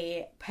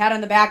a pat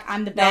on the back,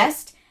 I'm the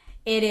best.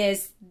 It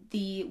is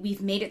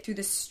we've made it through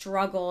the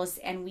struggles,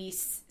 and we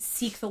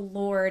seek the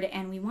Lord,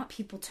 and we want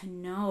people to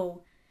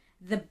know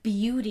the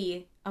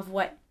beauty of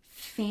what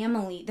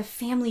the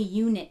family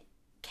unit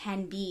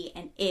can be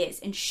and is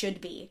and should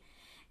be.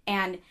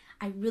 And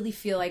I really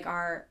feel like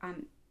our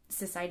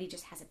society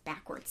just has it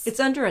backwards. It's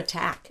under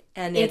attack,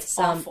 and it's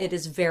awful. It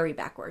is very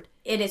backward.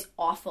 It is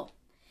awful.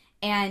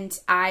 And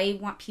I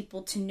want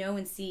people to know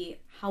and see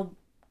how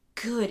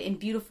good and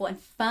beautiful and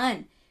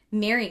fun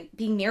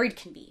being married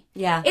can be.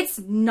 Yeah. It's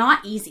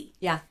not easy.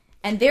 Yeah.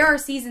 And there are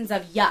seasons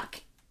of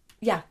yuck.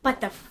 Yeah. But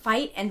the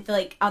fight and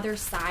the other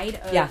side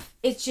of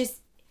it's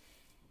just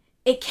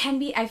it can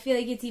be, I feel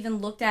like it's even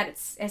looked at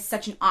as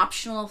such an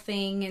optional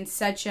thing and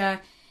such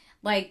a,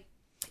 like...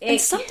 And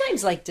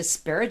sometimes, like,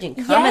 disparaging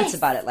comments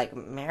about it, like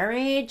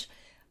marriage...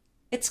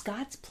 It's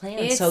God's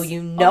plan, so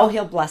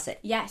He'll bless it.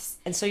 Yes.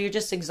 And so you're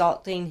just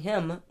exalting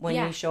Him when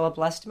you show a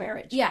blessed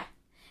marriage. Yeah.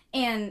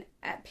 And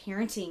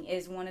parenting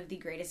is one of the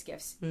greatest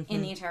gifts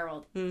in the entire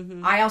world.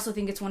 I also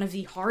think it's one of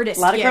the hardest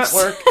gifts. A lot of grunt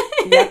work.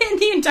 In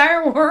the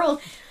entire world.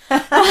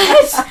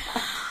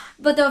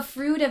 But the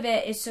fruit of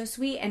it is so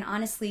sweet, and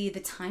honestly, the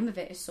time of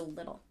it is so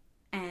little.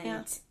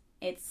 And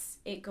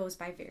it goes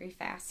by very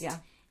fast. Yeah.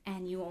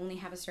 And you only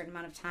have a certain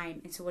amount of time,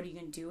 and so what are you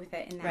going to do with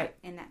it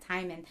in that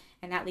time?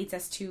 And that leads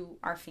us to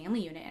our family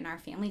unit and our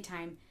family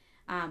time.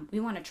 We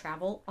want to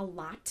travel a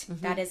lot.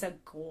 That is a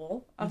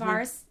goal of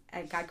ours.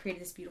 God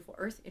created this beautiful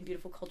earth and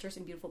beautiful cultures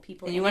and beautiful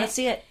people. And you want to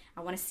see it.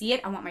 I want to see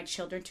it. I want my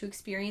children to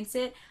experience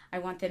it. I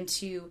want them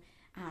to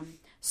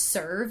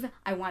serve.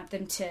 I want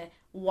them to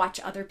watch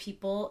other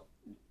people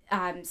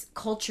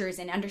cultures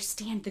and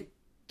understand the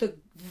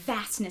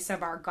vastness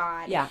of our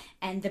God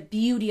and the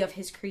beauty of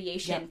His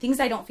creation. Things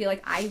I don't feel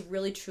like I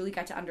really truly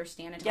got to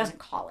understand until I was in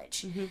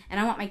college. And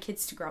I want my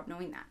kids to grow up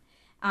knowing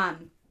that.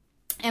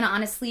 And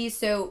honestly,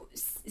 so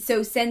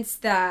since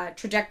the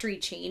trajectory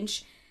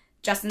change,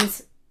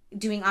 Justin's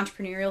doing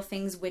entrepreneurial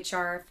things which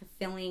are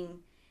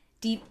fulfilling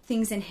deep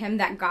things in him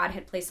that God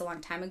had placed a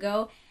long time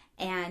ago.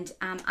 And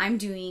I'm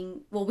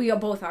doing, well, we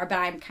both are, but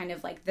I'm kind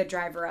of like the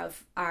driver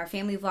of our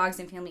family vlogs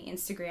and family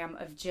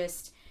Instagram of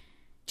just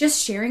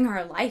sharing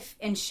our life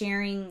and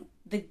sharing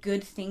the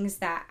good things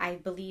that I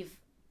believe.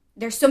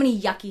 There's so many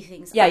yucky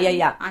things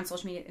on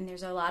social media, and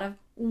there's a lot of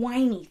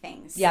whiny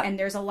things. And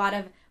there's a lot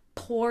of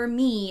poor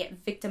me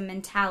victim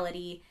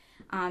mentality,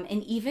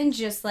 and even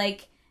just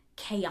like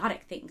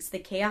chaotic things, the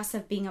chaos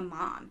of being a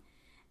mom.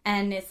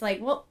 And it's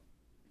like, well,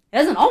 it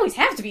doesn't always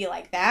have to be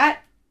like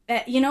that.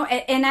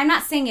 And I'm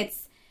not saying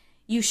it's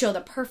you show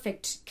the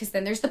perfect, because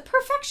then there's the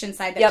perfection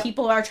side that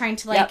people are trying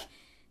to like,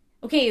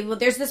 okay, well,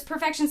 there's this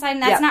perfection side,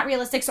 and that's not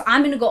realistic, so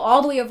I'm going to go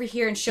all the way over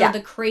here and show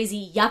the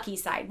crazy, yucky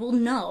side. Well,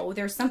 no,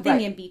 there's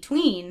something in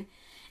between,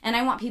 and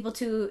I want people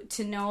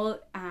to know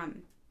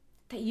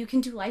that you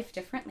can do life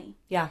differently.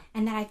 Yeah.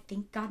 And that I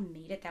think God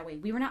made it that way.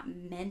 We were not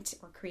meant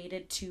or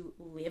created to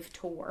live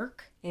to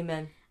work.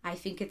 Amen. I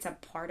think it's a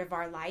part of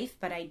our life,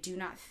 but I do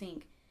not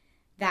think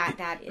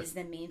that is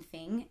the main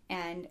thing,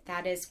 and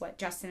that is what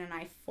Justin and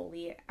I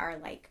fully are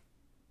like.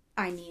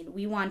 I mean,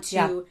 we want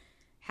to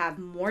have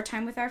more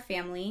time with our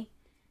family,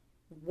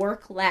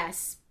 work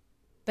less,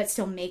 but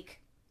still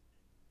make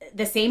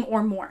the same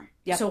or more.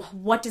 Yep. So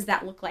what does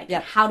that look like?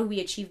 Yep. How do we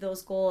achieve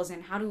those goals,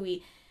 and how do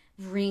we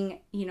bring,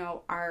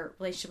 our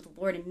relationship with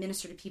the Lord and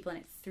minister to people in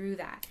it through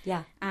that?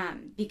 Yeah.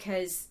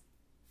 Because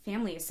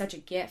family is such a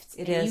gift.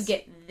 It is. You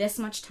get this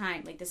much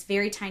time, like this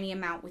very tiny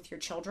amount with your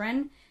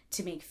children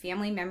to make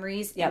family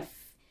memories. Yep.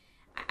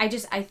 I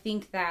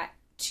think that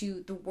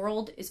the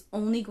world is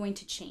only going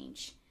to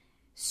change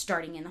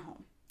starting in the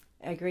home.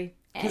 I agree.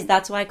 Because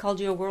that's why I called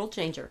you a world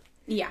changer.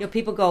 Yeah.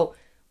 People go,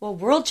 well,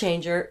 world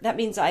changer, that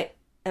means I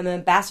am an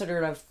ambassador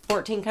of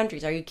 14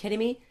 countries. Are you kidding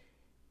me?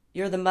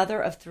 You're the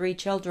mother of 3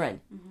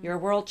 children. Mm-hmm. You're a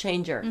world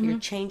changer. Mm-hmm. You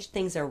change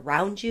things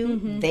around you.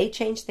 Mm-hmm. They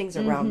change things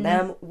around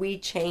them. We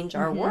change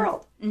our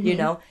world.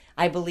 Mm-hmm.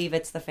 I believe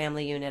it's the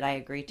family unit. I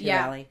agree too,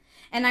 Allie.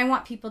 And I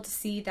want people to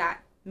see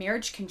that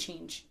marriage can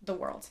change the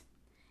world.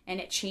 And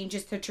it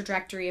changes the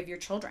trajectory of your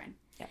children.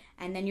 Yeah.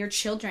 And then your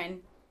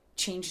children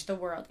change the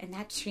world, and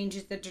that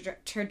changes the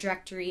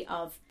trajectory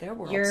of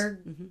your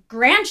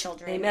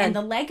grandchildren. Amen. And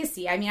the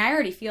legacy. I mean, I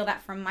already feel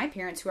that from my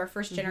parents who are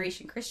first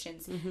generation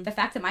Christians. Mm-hmm. The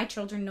fact that my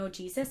children know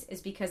Jesus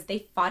is because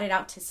they fought it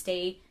out to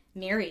stay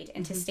married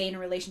and to stay in a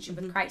relationship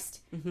with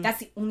Christ. Mm-hmm. That's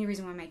the only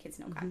reason why my kids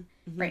know God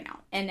right now,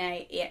 and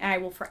I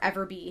will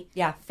forever be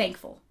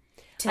thankful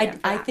to them for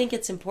that. I think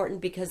it's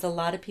important because a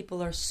lot of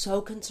people are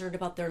so concerned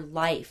about their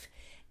life.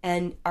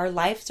 And our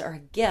lives are a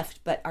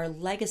gift, but our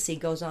legacy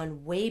goes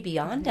on way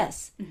beyond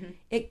us. Mm-hmm.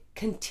 It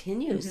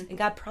continues. Mm-hmm. And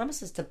God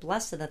promises to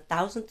bless to the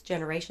 1,000th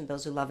generation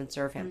those who love and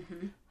serve Him.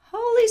 Mm-hmm.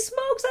 Holy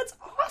smokes, that's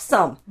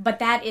awesome. But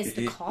that is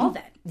the call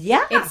then.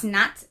 Yeah. It's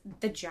not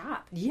the job.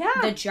 Yeah.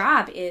 The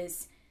job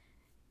is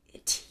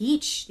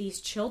teach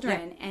these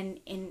children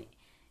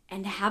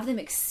and have them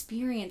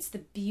experience the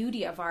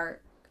beauty of our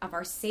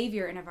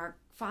Savior and of our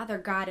Father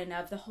God and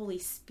of the Holy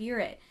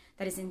Spirit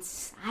that is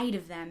inside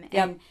of them.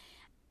 Yep. And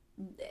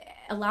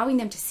allowing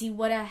them to see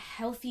what a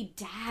healthy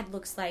dad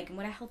looks like, and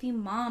what a healthy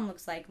mom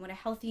looks like, and what a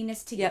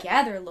healthiness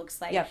together looks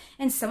like. Yep.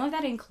 And some of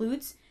that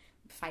includes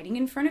fighting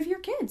in front of your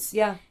kids.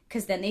 Yeah.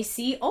 Because then they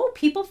see,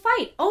 people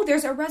fight. Oh,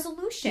 there's a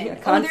resolution. Yeah,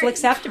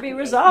 conflicts have to be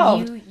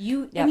resolved. I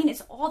mean,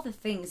 it's all the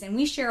things. And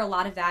we share a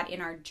lot of that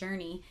in our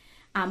journey.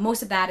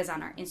 Most of that is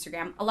on our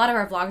Instagram. A lot of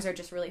our vlogs are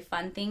just really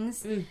fun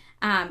things.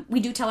 We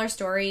do tell our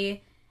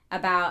story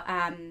about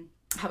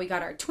how we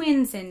got our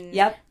twins, and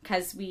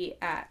because we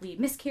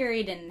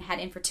miscarried and had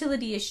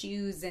infertility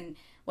issues, and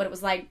what it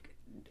was like.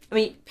 I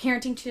mean,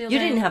 parenting children. You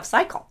didn't have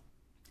cycle.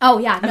 Oh,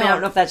 yeah. I mean, I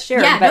don't know if that's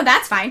shared. Yeah, but no,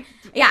 that's fine.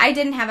 Yeah, I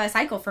didn't have a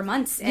cycle for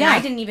months, and I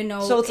didn't even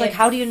know. So it's like,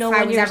 how do you know I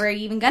when was you're ever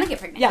even going to get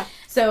pregnant? Yeah.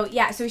 So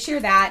we share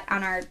that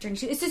on our journey.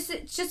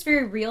 It's just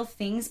very real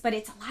things, but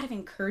it's a lot of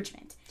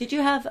encouragement. Did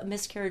you have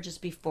miscarriages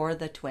before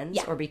the twins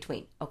or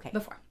between? Okay.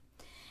 Before.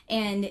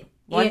 And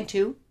One,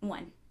 two?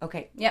 One.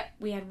 Okay. Yep,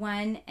 we had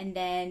one, and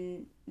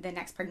then the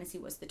next pregnancy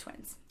was the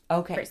twins.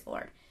 Okay. Praise the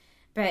Lord.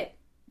 But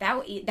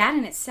that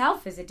in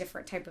itself is a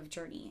different type of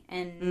journey,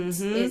 and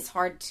it's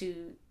hard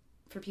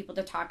for people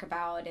to talk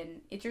about,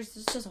 and there's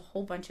just a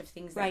whole bunch of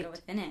things that go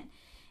within it.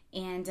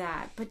 And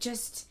but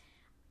just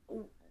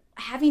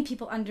having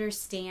people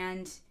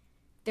understand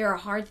there are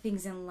hard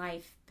things in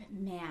life, but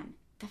man,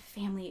 the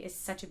family is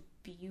such a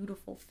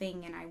beautiful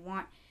thing, and I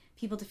want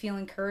people to feel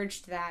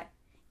encouraged that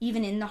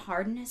even in the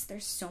hardness,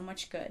 there's so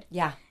much good.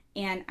 Yeah.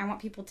 And I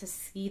want people to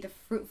see the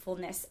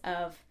fruitfulness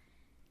of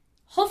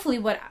hopefully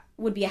what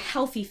would be a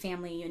healthy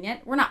family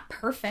unit. We're not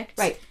perfect.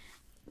 Right.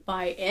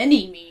 By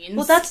any means.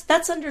 Well,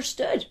 that's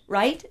understood,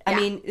 right? I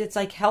mean, it's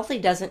like healthy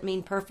doesn't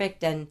mean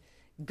perfect, and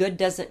good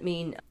doesn't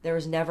mean there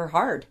was never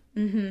hard.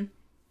 Mm-hmm.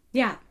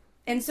 Yeah.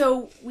 And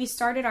so we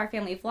started our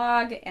family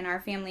vlog and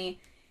our family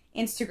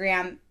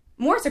Instagram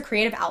more as a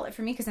creative outlet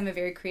for me, because I'm a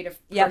very creative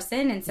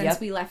person. And since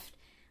we left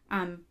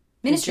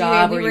ministry,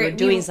 we were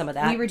doing some of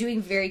that. We were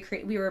doing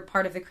we were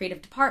part of the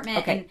creative department.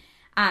 Okay.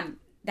 And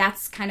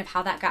that's kind of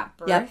how that got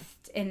birthed. Yep.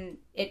 And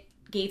it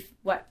gave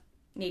what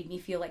made me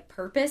feel like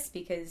purpose,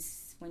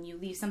 because when you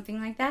leave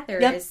something like that, there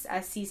is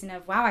a season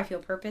of, wow, I feel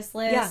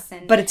purposeless. Yeah.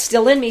 And but it's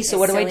still in me, so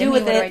what do I do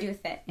with it? What do I do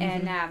with it?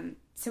 Mm-hmm. And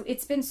so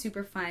it's been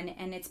super fun,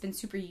 and it's been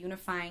super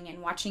unifying,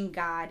 and watching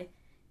God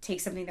take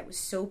something that was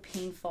so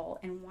painful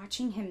and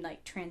watching him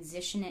like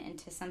transition it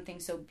into something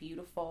so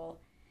beautiful.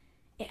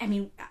 I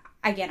mean,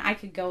 again, I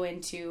could go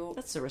into...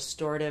 That's the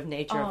restorative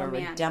nature of a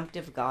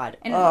redemptive God.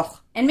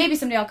 And maybe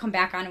someday I'll come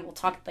back on and we'll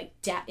talk like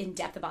in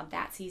depth about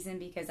that season,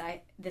 because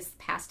this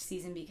past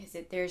season, because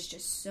there's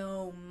just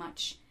so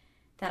much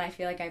that I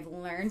feel like I've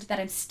learned that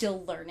I'm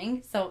still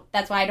learning. So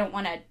that's why I don't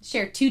want to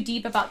share too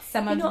deep about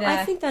some of the...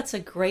 I think that's a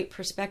great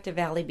perspective,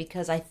 Allie,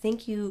 because I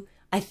think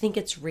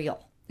it's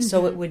real.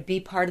 So it would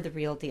be part of the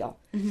real deal.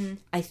 Mm-hmm.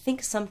 I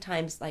think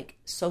sometimes like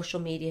social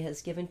media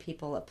has given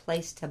people a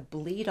place to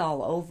bleed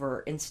all over,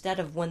 instead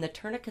of when the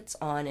tourniquet's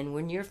on and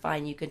when you're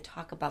fine, you can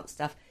talk about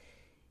stuff.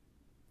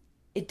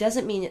 It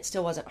doesn't mean it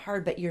still wasn't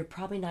hard, but you're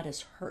probably not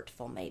as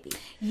hurtful, maybe.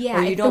 Yeah,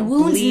 or you don't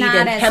bleed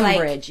and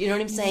hemorrhage. You know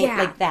what I'm saying? Yeah,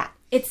 like that.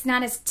 It's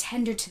not as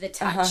tender to the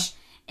touch.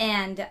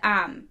 And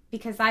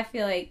because I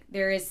feel like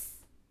there is,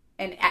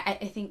 and I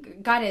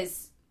think God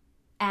is,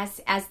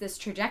 as this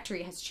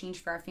trajectory has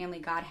changed for our family,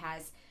 God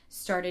has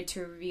started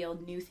to reveal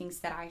new things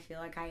that I feel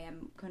like I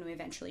am going to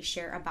eventually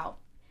share about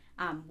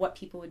what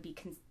people would be,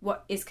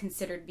 what is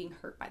considered being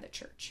hurt by the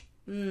church.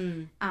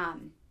 And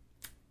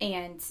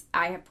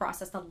I have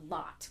processed a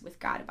lot with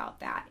God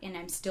about that, and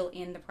I'm still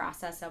in the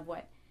process of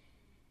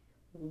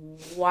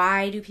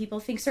why do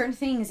people think certain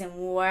things, and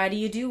what do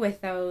you do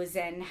with those,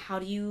 and how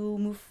do you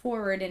move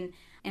forward, and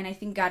I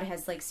think God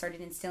has like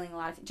started instilling a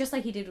lot of, just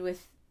like he did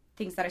with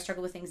things that I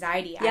struggle with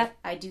anxiety.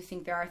 I do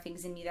think there are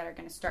things in me that are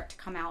going to start to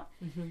come out,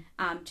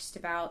 just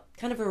about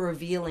kind of a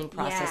revealing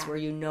process where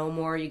you know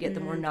more, you get the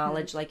more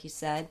knowledge, like you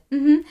said,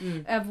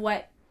 of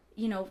what,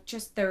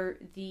 just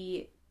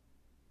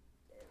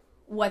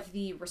what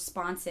the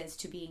response is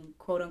to being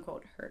quote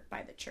unquote hurt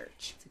by the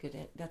church.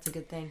 That's a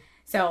good thing.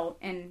 So,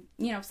 and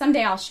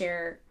someday I'll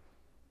share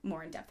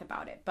more in depth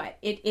about it, but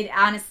it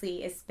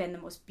honestly has been the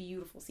most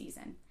beautiful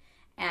season,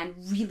 and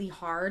really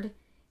hard,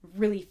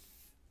 really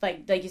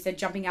like you said,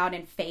 jumping out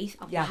in faith,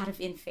 a lot of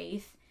in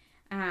faith.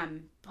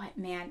 But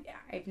man,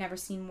 I've never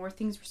seen more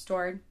things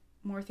restored,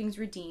 more things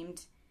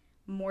redeemed,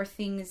 more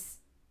things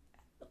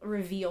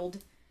revealed,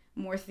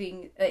 more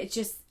things. It's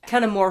just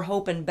kind of more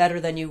hope and better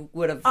than you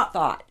would have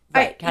thought.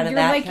 Right? Kind of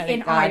that. Like kind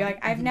in awe. You're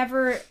like,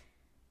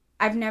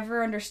 I've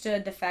never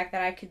understood the fact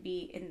that I could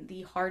be in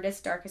the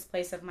hardest, darkest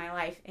place of my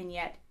life and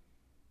yet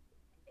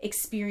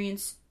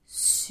experience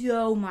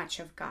so much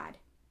of God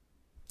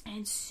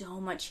and so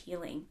much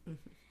healing.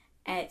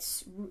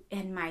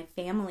 And my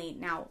family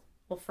now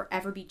will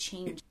forever be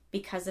changed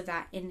because of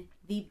that in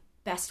the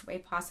best way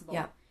possible.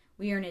 Yeah.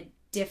 We are in a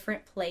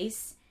different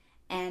place,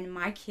 and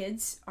my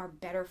kids are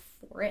better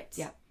for it.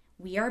 Yeah.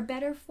 We are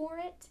better for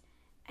it.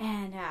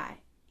 And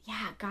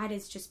God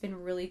has just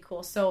been really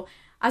cool. So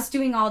us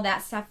doing all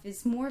that stuff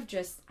is more of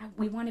just,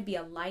 we want to be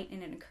a light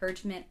and an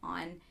encouragement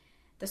on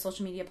the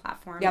social media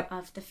platform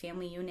of the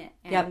family unit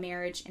and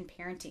marriage and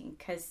parenting,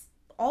 because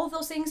all of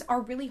those things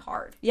are really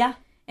hard. Yeah.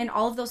 And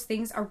all of those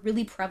things are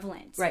really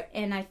prevalent. Right.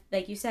 And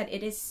like you said,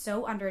 it is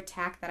so under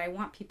attack that I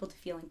want people to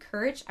feel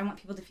encouraged. I want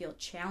people to feel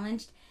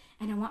challenged.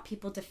 And I want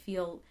people to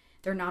feel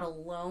they're not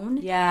alone.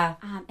 Yeah.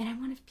 And I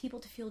want people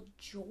to feel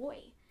joy.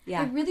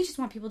 Yeah. I really just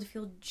want people to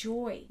feel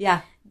joy.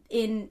 Yeah.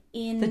 In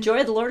the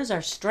joy of the Lord is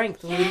our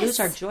strength. When we lose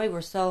our joy,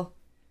 we're so...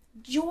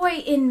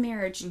 Joy in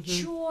marriage. Mm-hmm.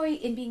 Joy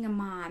in being a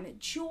mom.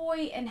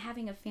 Joy in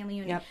having a family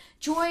unit. Yep.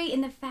 Joy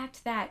in the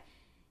fact that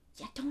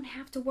you don't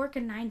have to work a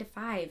 9 to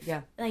 5.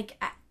 Yeah.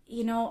 Like...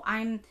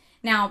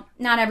 Now,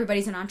 not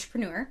everybody's an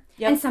entrepreneur,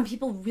 and some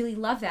people really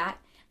love that,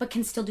 but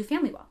can still do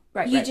family well.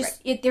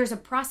 There's a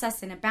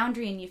process and a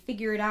boundary, and you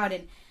figure it out,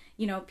 and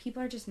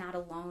people are just not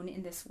alone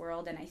in this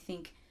world, and I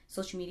think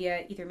social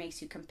media either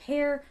makes you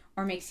compare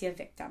or makes you a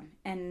victim,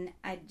 and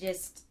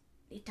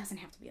it doesn't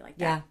have to be like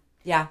that.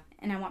 Yeah.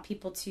 And I want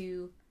people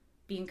to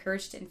be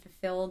encouraged and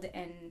fulfilled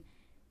and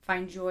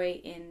find joy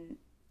in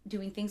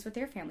doing things with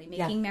their family,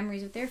 making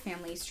memories with their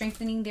family,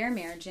 strengthening their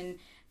marriage, and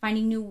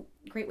finding new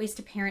great ways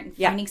to parent and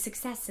finding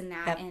success in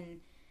that,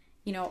 and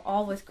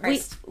all with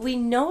Christ. We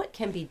know it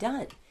can be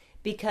done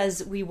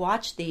because we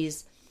watch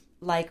these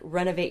like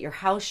renovate your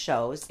house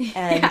shows,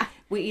 and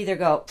we either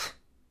go,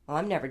 well,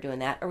 I'm never doing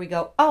that, or we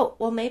go, oh,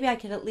 well, maybe I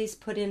could at least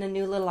put in a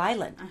new little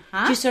island.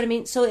 Do you see what I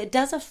mean? So it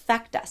does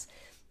affect us.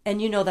 And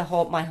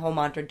my whole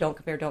mantra, don't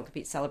compare, don't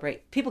compete,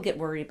 celebrate. People get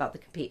worried about the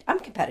compete. I'm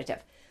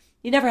competitive.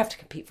 You never have to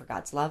compete for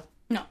God's love.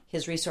 No.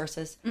 His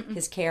resources,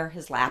 his care,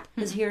 his lap,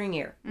 his hearing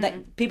ear.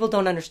 That people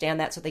don't understand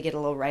that, so they get a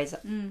little rise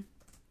up.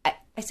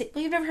 I say,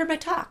 well, you've never heard my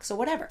talk, so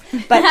whatever.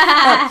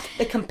 But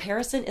the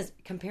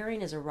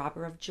comparing is a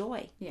robber of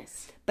joy.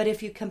 Yes. But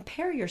if you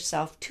compare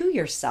yourself to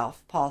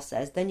yourself, Paul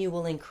says, then you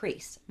will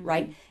increase,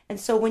 right? And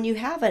so when you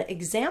have an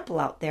example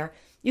out there,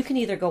 you can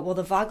either go, well,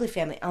 the Vagle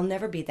family, I'll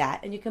never be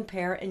that, and you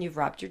compare and you've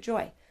robbed your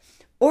joy.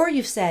 Or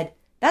you've said,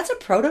 that's a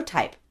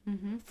prototype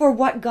for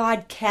what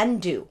God can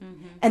do.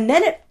 And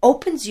then it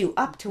opens you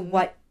up to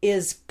what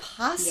is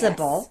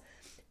possible. Yes.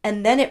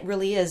 And then it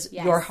really is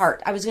your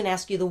heart. I was going to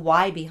ask you the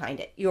why behind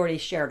it. You already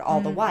shared all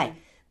the why.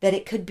 That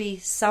it could be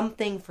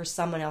something for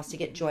someone else to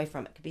get joy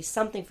from. It could be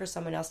something for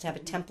someone else to have a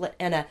template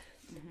and a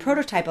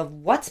prototype of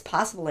what's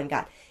possible in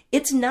God.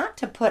 It's not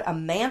to put a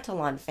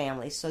mantle on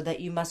families so that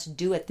you must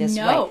do it this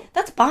way.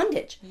 That's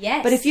bondage.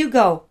 Yes. But if you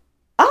go,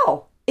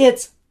 oh,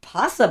 it's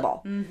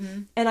possible.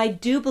 And I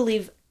do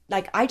believe,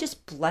 like, I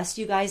just bless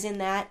you guys in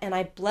that. And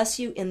I bless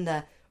you in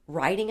the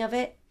writing of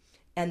it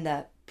and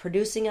the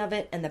producing of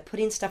it and the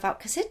putting stuff out.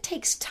 Because it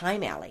takes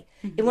time, Allie.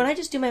 And when I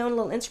just do my own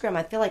little Instagram,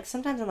 I feel like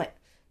sometimes I'm like,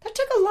 that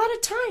took a lot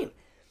of time.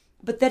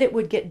 But that it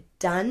would get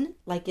done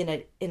like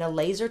in a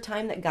laser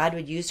time that God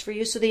would use for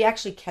you so that you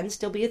actually can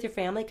still be with your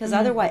family. Because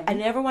otherwise, I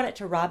never want it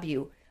to rob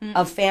you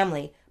of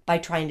family by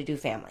trying to do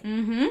family. Do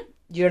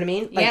you know what I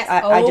mean? Like, yes.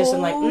 I just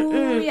am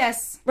like,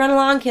 yes. Run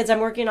along, kids. I'm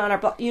working on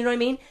our, you know what I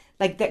mean?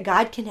 Like that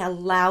God can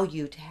allow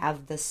you to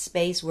have the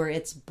space where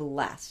it's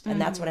blessed.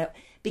 And that's what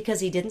because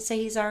he didn't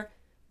say he's our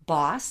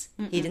boss.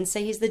 He didn't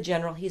say he's the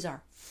general. He's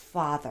our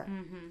father.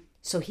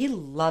 So he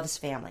loves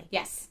family.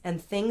 Yes.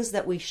 And things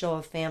that we show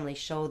of family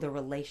show the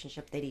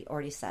relationship that he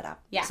already set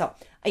up. Yeah. So,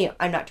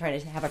 I'm not trying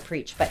to have a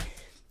preach, but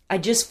I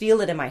just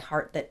feel it in my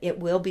heart that it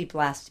will be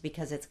blessed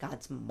because it's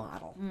God's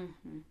model.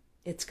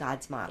 It's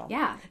God's model.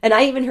 Yeah. And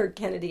I even heard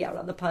Kennedy out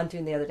on the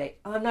pontoon the other day.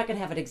 Oh, I'm not going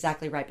to have it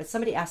exactly right, but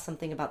somebody asked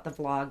something about the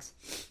vlogs.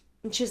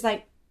 And she's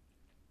like,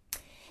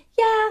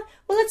 yeah,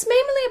 well, it's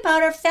mainly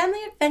about our family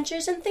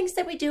adventures and things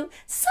that we do.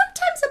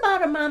 Sometimes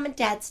about our mom and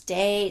dad's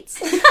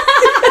dates.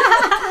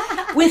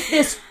 With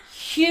this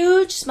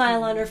huge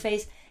smile on her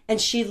face, and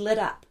she lit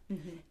up.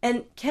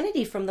 And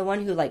Kennedy, from the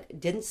one who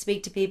didn't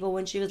speak to people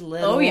when she was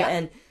little,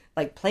 and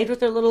played with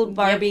her little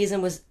Barbies,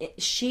 and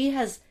she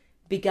has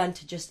begun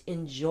to just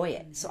enjoy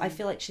it. So I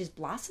feel like she's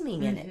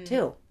blossoming in it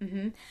too.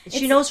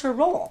 She knows her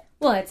role.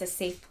 Well, it's a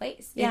safe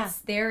place. Yeah.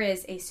 There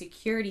is a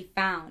security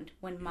found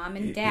when mom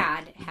and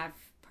dad have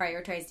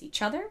prioritized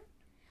each other.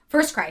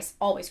 First Christ,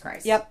 always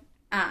Christ. Yep.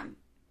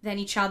 Then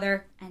each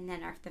other, and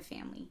then the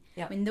family.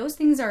 Yep. When those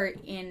things are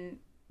in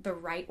the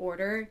right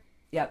order.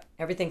 Yep.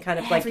 Everything kind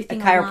of like a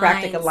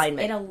chiropractic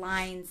alignment. It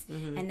aligns.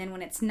 And then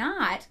when it's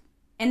not,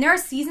 and there are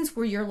seasons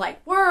where you're like,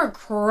 we're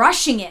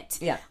crushing it.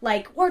 Yeah.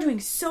 Like, we're doing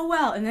so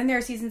well. And then there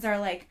are seasons that are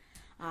like,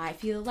 I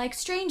feel like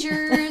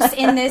strangers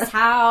in this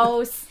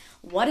house.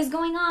 What is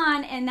going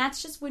on? And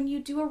that's just when you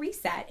do a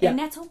reset. And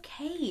that's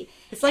okay.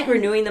 It's like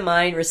renewing the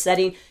mind,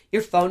 resetting.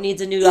 Your phone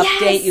needs a new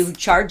update. You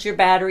charge your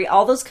battery.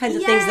 All those kinds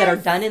of things that are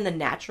done in the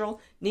natural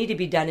need to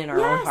be done in our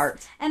own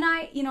hearts. And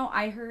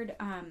I heard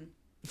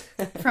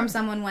from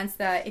someone once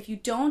that if you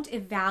don't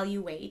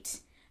evaluate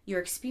your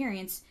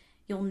experience,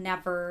 you'll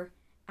never,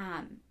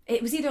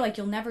 it was either like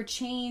you'll never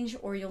change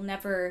or you'll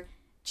never,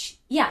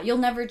 you'll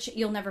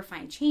never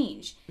find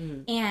change.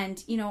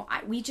 And,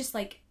 we just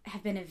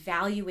have been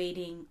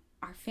evaluating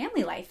our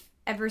family life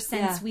ever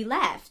since we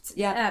left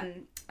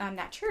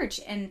that church,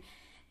 and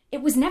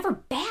it was never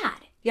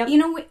bad. Yep.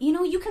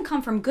 You can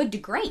come from good to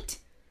great,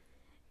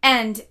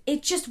 and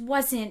it just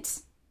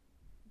wasn't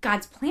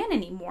God's plan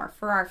anymore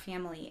for our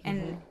family,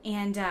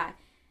 and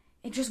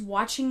just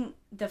watching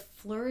the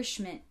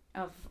flourishment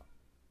of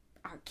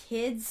our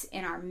kids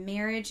and our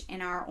marriage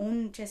and our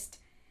own just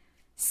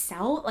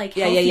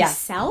healthy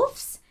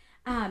selves,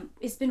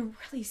 it's been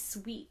really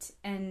sweet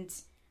and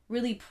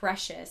really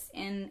precious.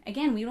 And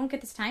again, we don't get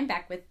this time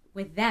back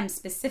with them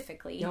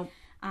specifically. Nope.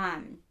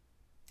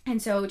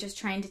 And so just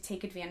trying to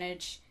take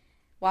advantage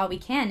while we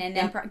can. And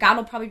then God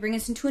will probably bring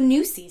us into a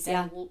new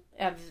season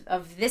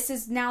of this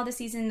is now the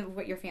season of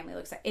what your family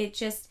looks like.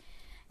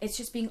 it's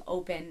just being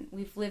open.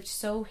 We've lived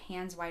so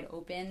hands wide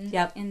open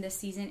in this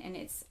season, and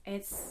it's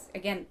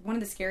again one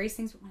of the scariest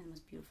things, but one of the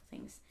most beautiful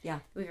things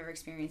we've ever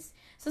experienced.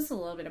 So it's a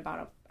little bit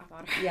about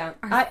our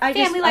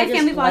family life,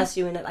 family bless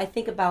you in it. I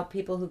think about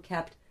people who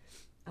kept,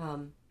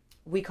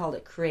 we called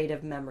it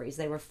creative memories.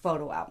 They were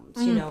photo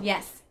albums, you know.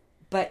 Yes.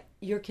 But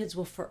your kids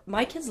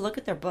my kids look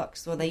at their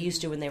books. Well, they used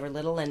to when they were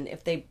little, and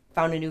if they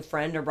found a new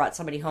friend or brought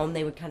somebody home,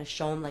 they would kind of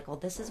show them like, well,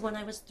 this is when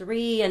I was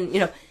 3, and you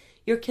know,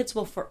 your kids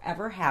will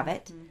forever have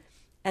it. Mm-hmm.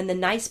 And the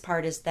nice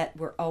part is that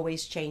we're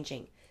always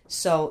changing.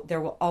 So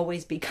there will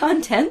always be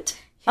content.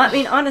 I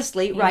mean,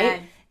 honestly,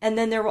 right? And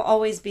then there will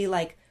always be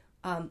like,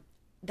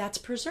 that's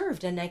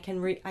preserved, and I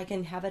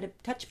can have it a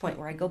touch point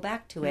where I go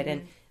back to it,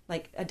 and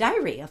like a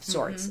diary of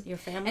sorts, your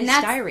family's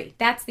diary.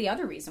 That's the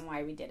other reason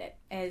why we did it,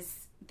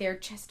 is they're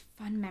just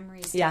fun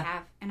memories to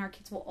have, and our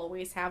kids will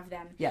always have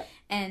them. Yeah.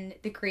 And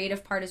the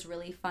creative part is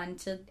really fun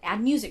to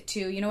add music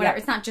to, you know, whatever.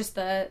 It's not just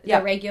the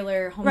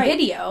regular home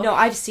video. No,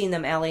 I've seen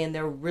them, Allie, and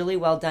they're really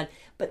well done.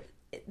 But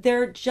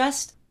they're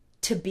just,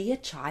 to be a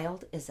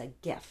child is a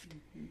gift.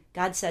 Mm-hmm.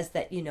 God says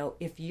that, you know,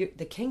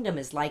 the kingdom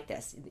is like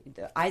this,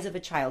 the eyes of a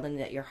child, and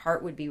that your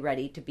heart would be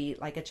ready to be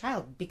like a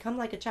child, become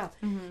like a child.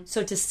 Mm-hmm.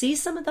 So to see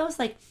some of those,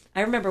 like,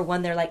 I remember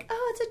one, they're like,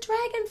 oh, it's a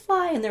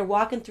dragonfly, and they're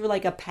walking through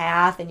like a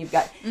path, and you've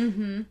got,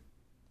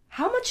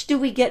 how much do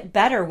we get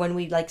better when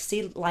we like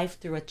see life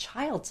through a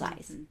child's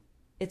eyes?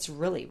 It's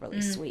really,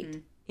 really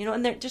sweet. You know,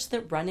 and they're just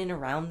the running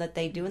around that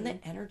they do, and the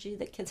energy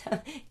that kids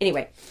have.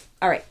 Anyway,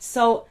 all right,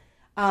 so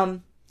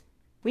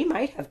we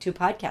might have 2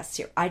 podcasts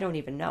here. I don't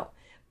even know.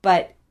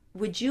 But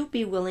would you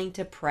be willing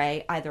to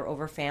pray either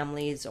over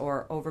families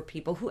or over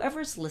people,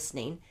 whoever's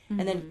listening?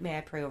 And then may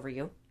I pray over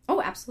you?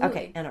 Oh, absolutely.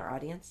 Okay, and our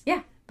audience?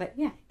 Yeah. But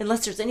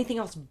unless there's anything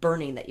else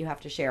burning that you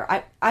have to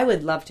share, I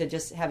would love to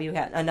just have you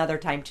another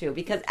time too,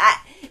 because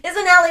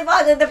isn't Allie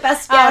Vagle the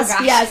best guest?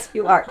 Oh, yes,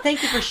 you are.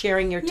 Thank you for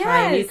sharing your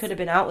time. You could have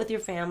been out with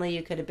your family.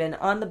 You could have been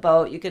on the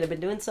boat. You could have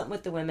been doing something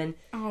with the women.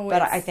 Oh,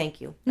 but I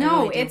thank you.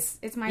 No, really it's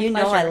my pleasure. You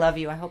know I love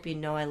you. I hope you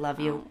know I love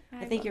you.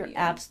 I think you're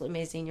absolutely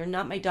amazing. You're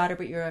not my daughter,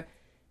 but you're a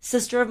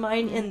sister of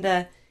mine in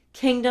the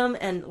kingdom,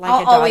 and like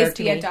I'll a daughter always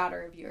to be me. a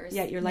daughter of yours.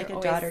 Yeah, you're like a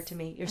daughter to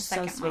me. You're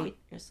so sweet. Mom.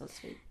 You're so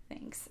sweet.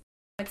 Thanks.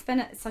 It's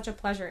been such a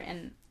pleasure,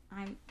 and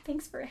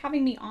thanks for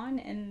having me on,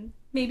 and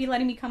maybe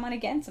letting me come on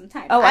again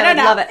sometime. Oh, I don't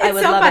know. Love it. I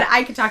would love fun. it.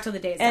 I could talk till the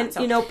days and done,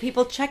 so. You know,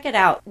 people, check it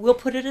out. We'll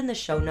put it in the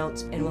show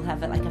notes, and we'll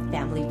have it like a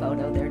family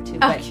photo there too.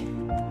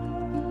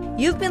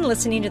 Okay. You've been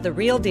listening to The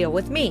Real Deal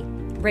with me,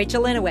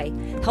 Rachel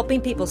Inouye, helping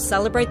people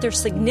celebrate their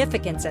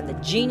significance and the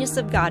genius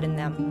of God in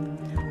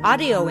them.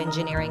 Audio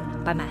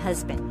engineering by my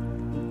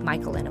husband,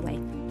 Michael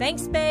Inouye.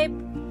 Thanks, babe.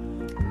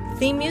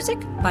 Theme music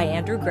by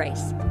Andrew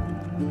Grace.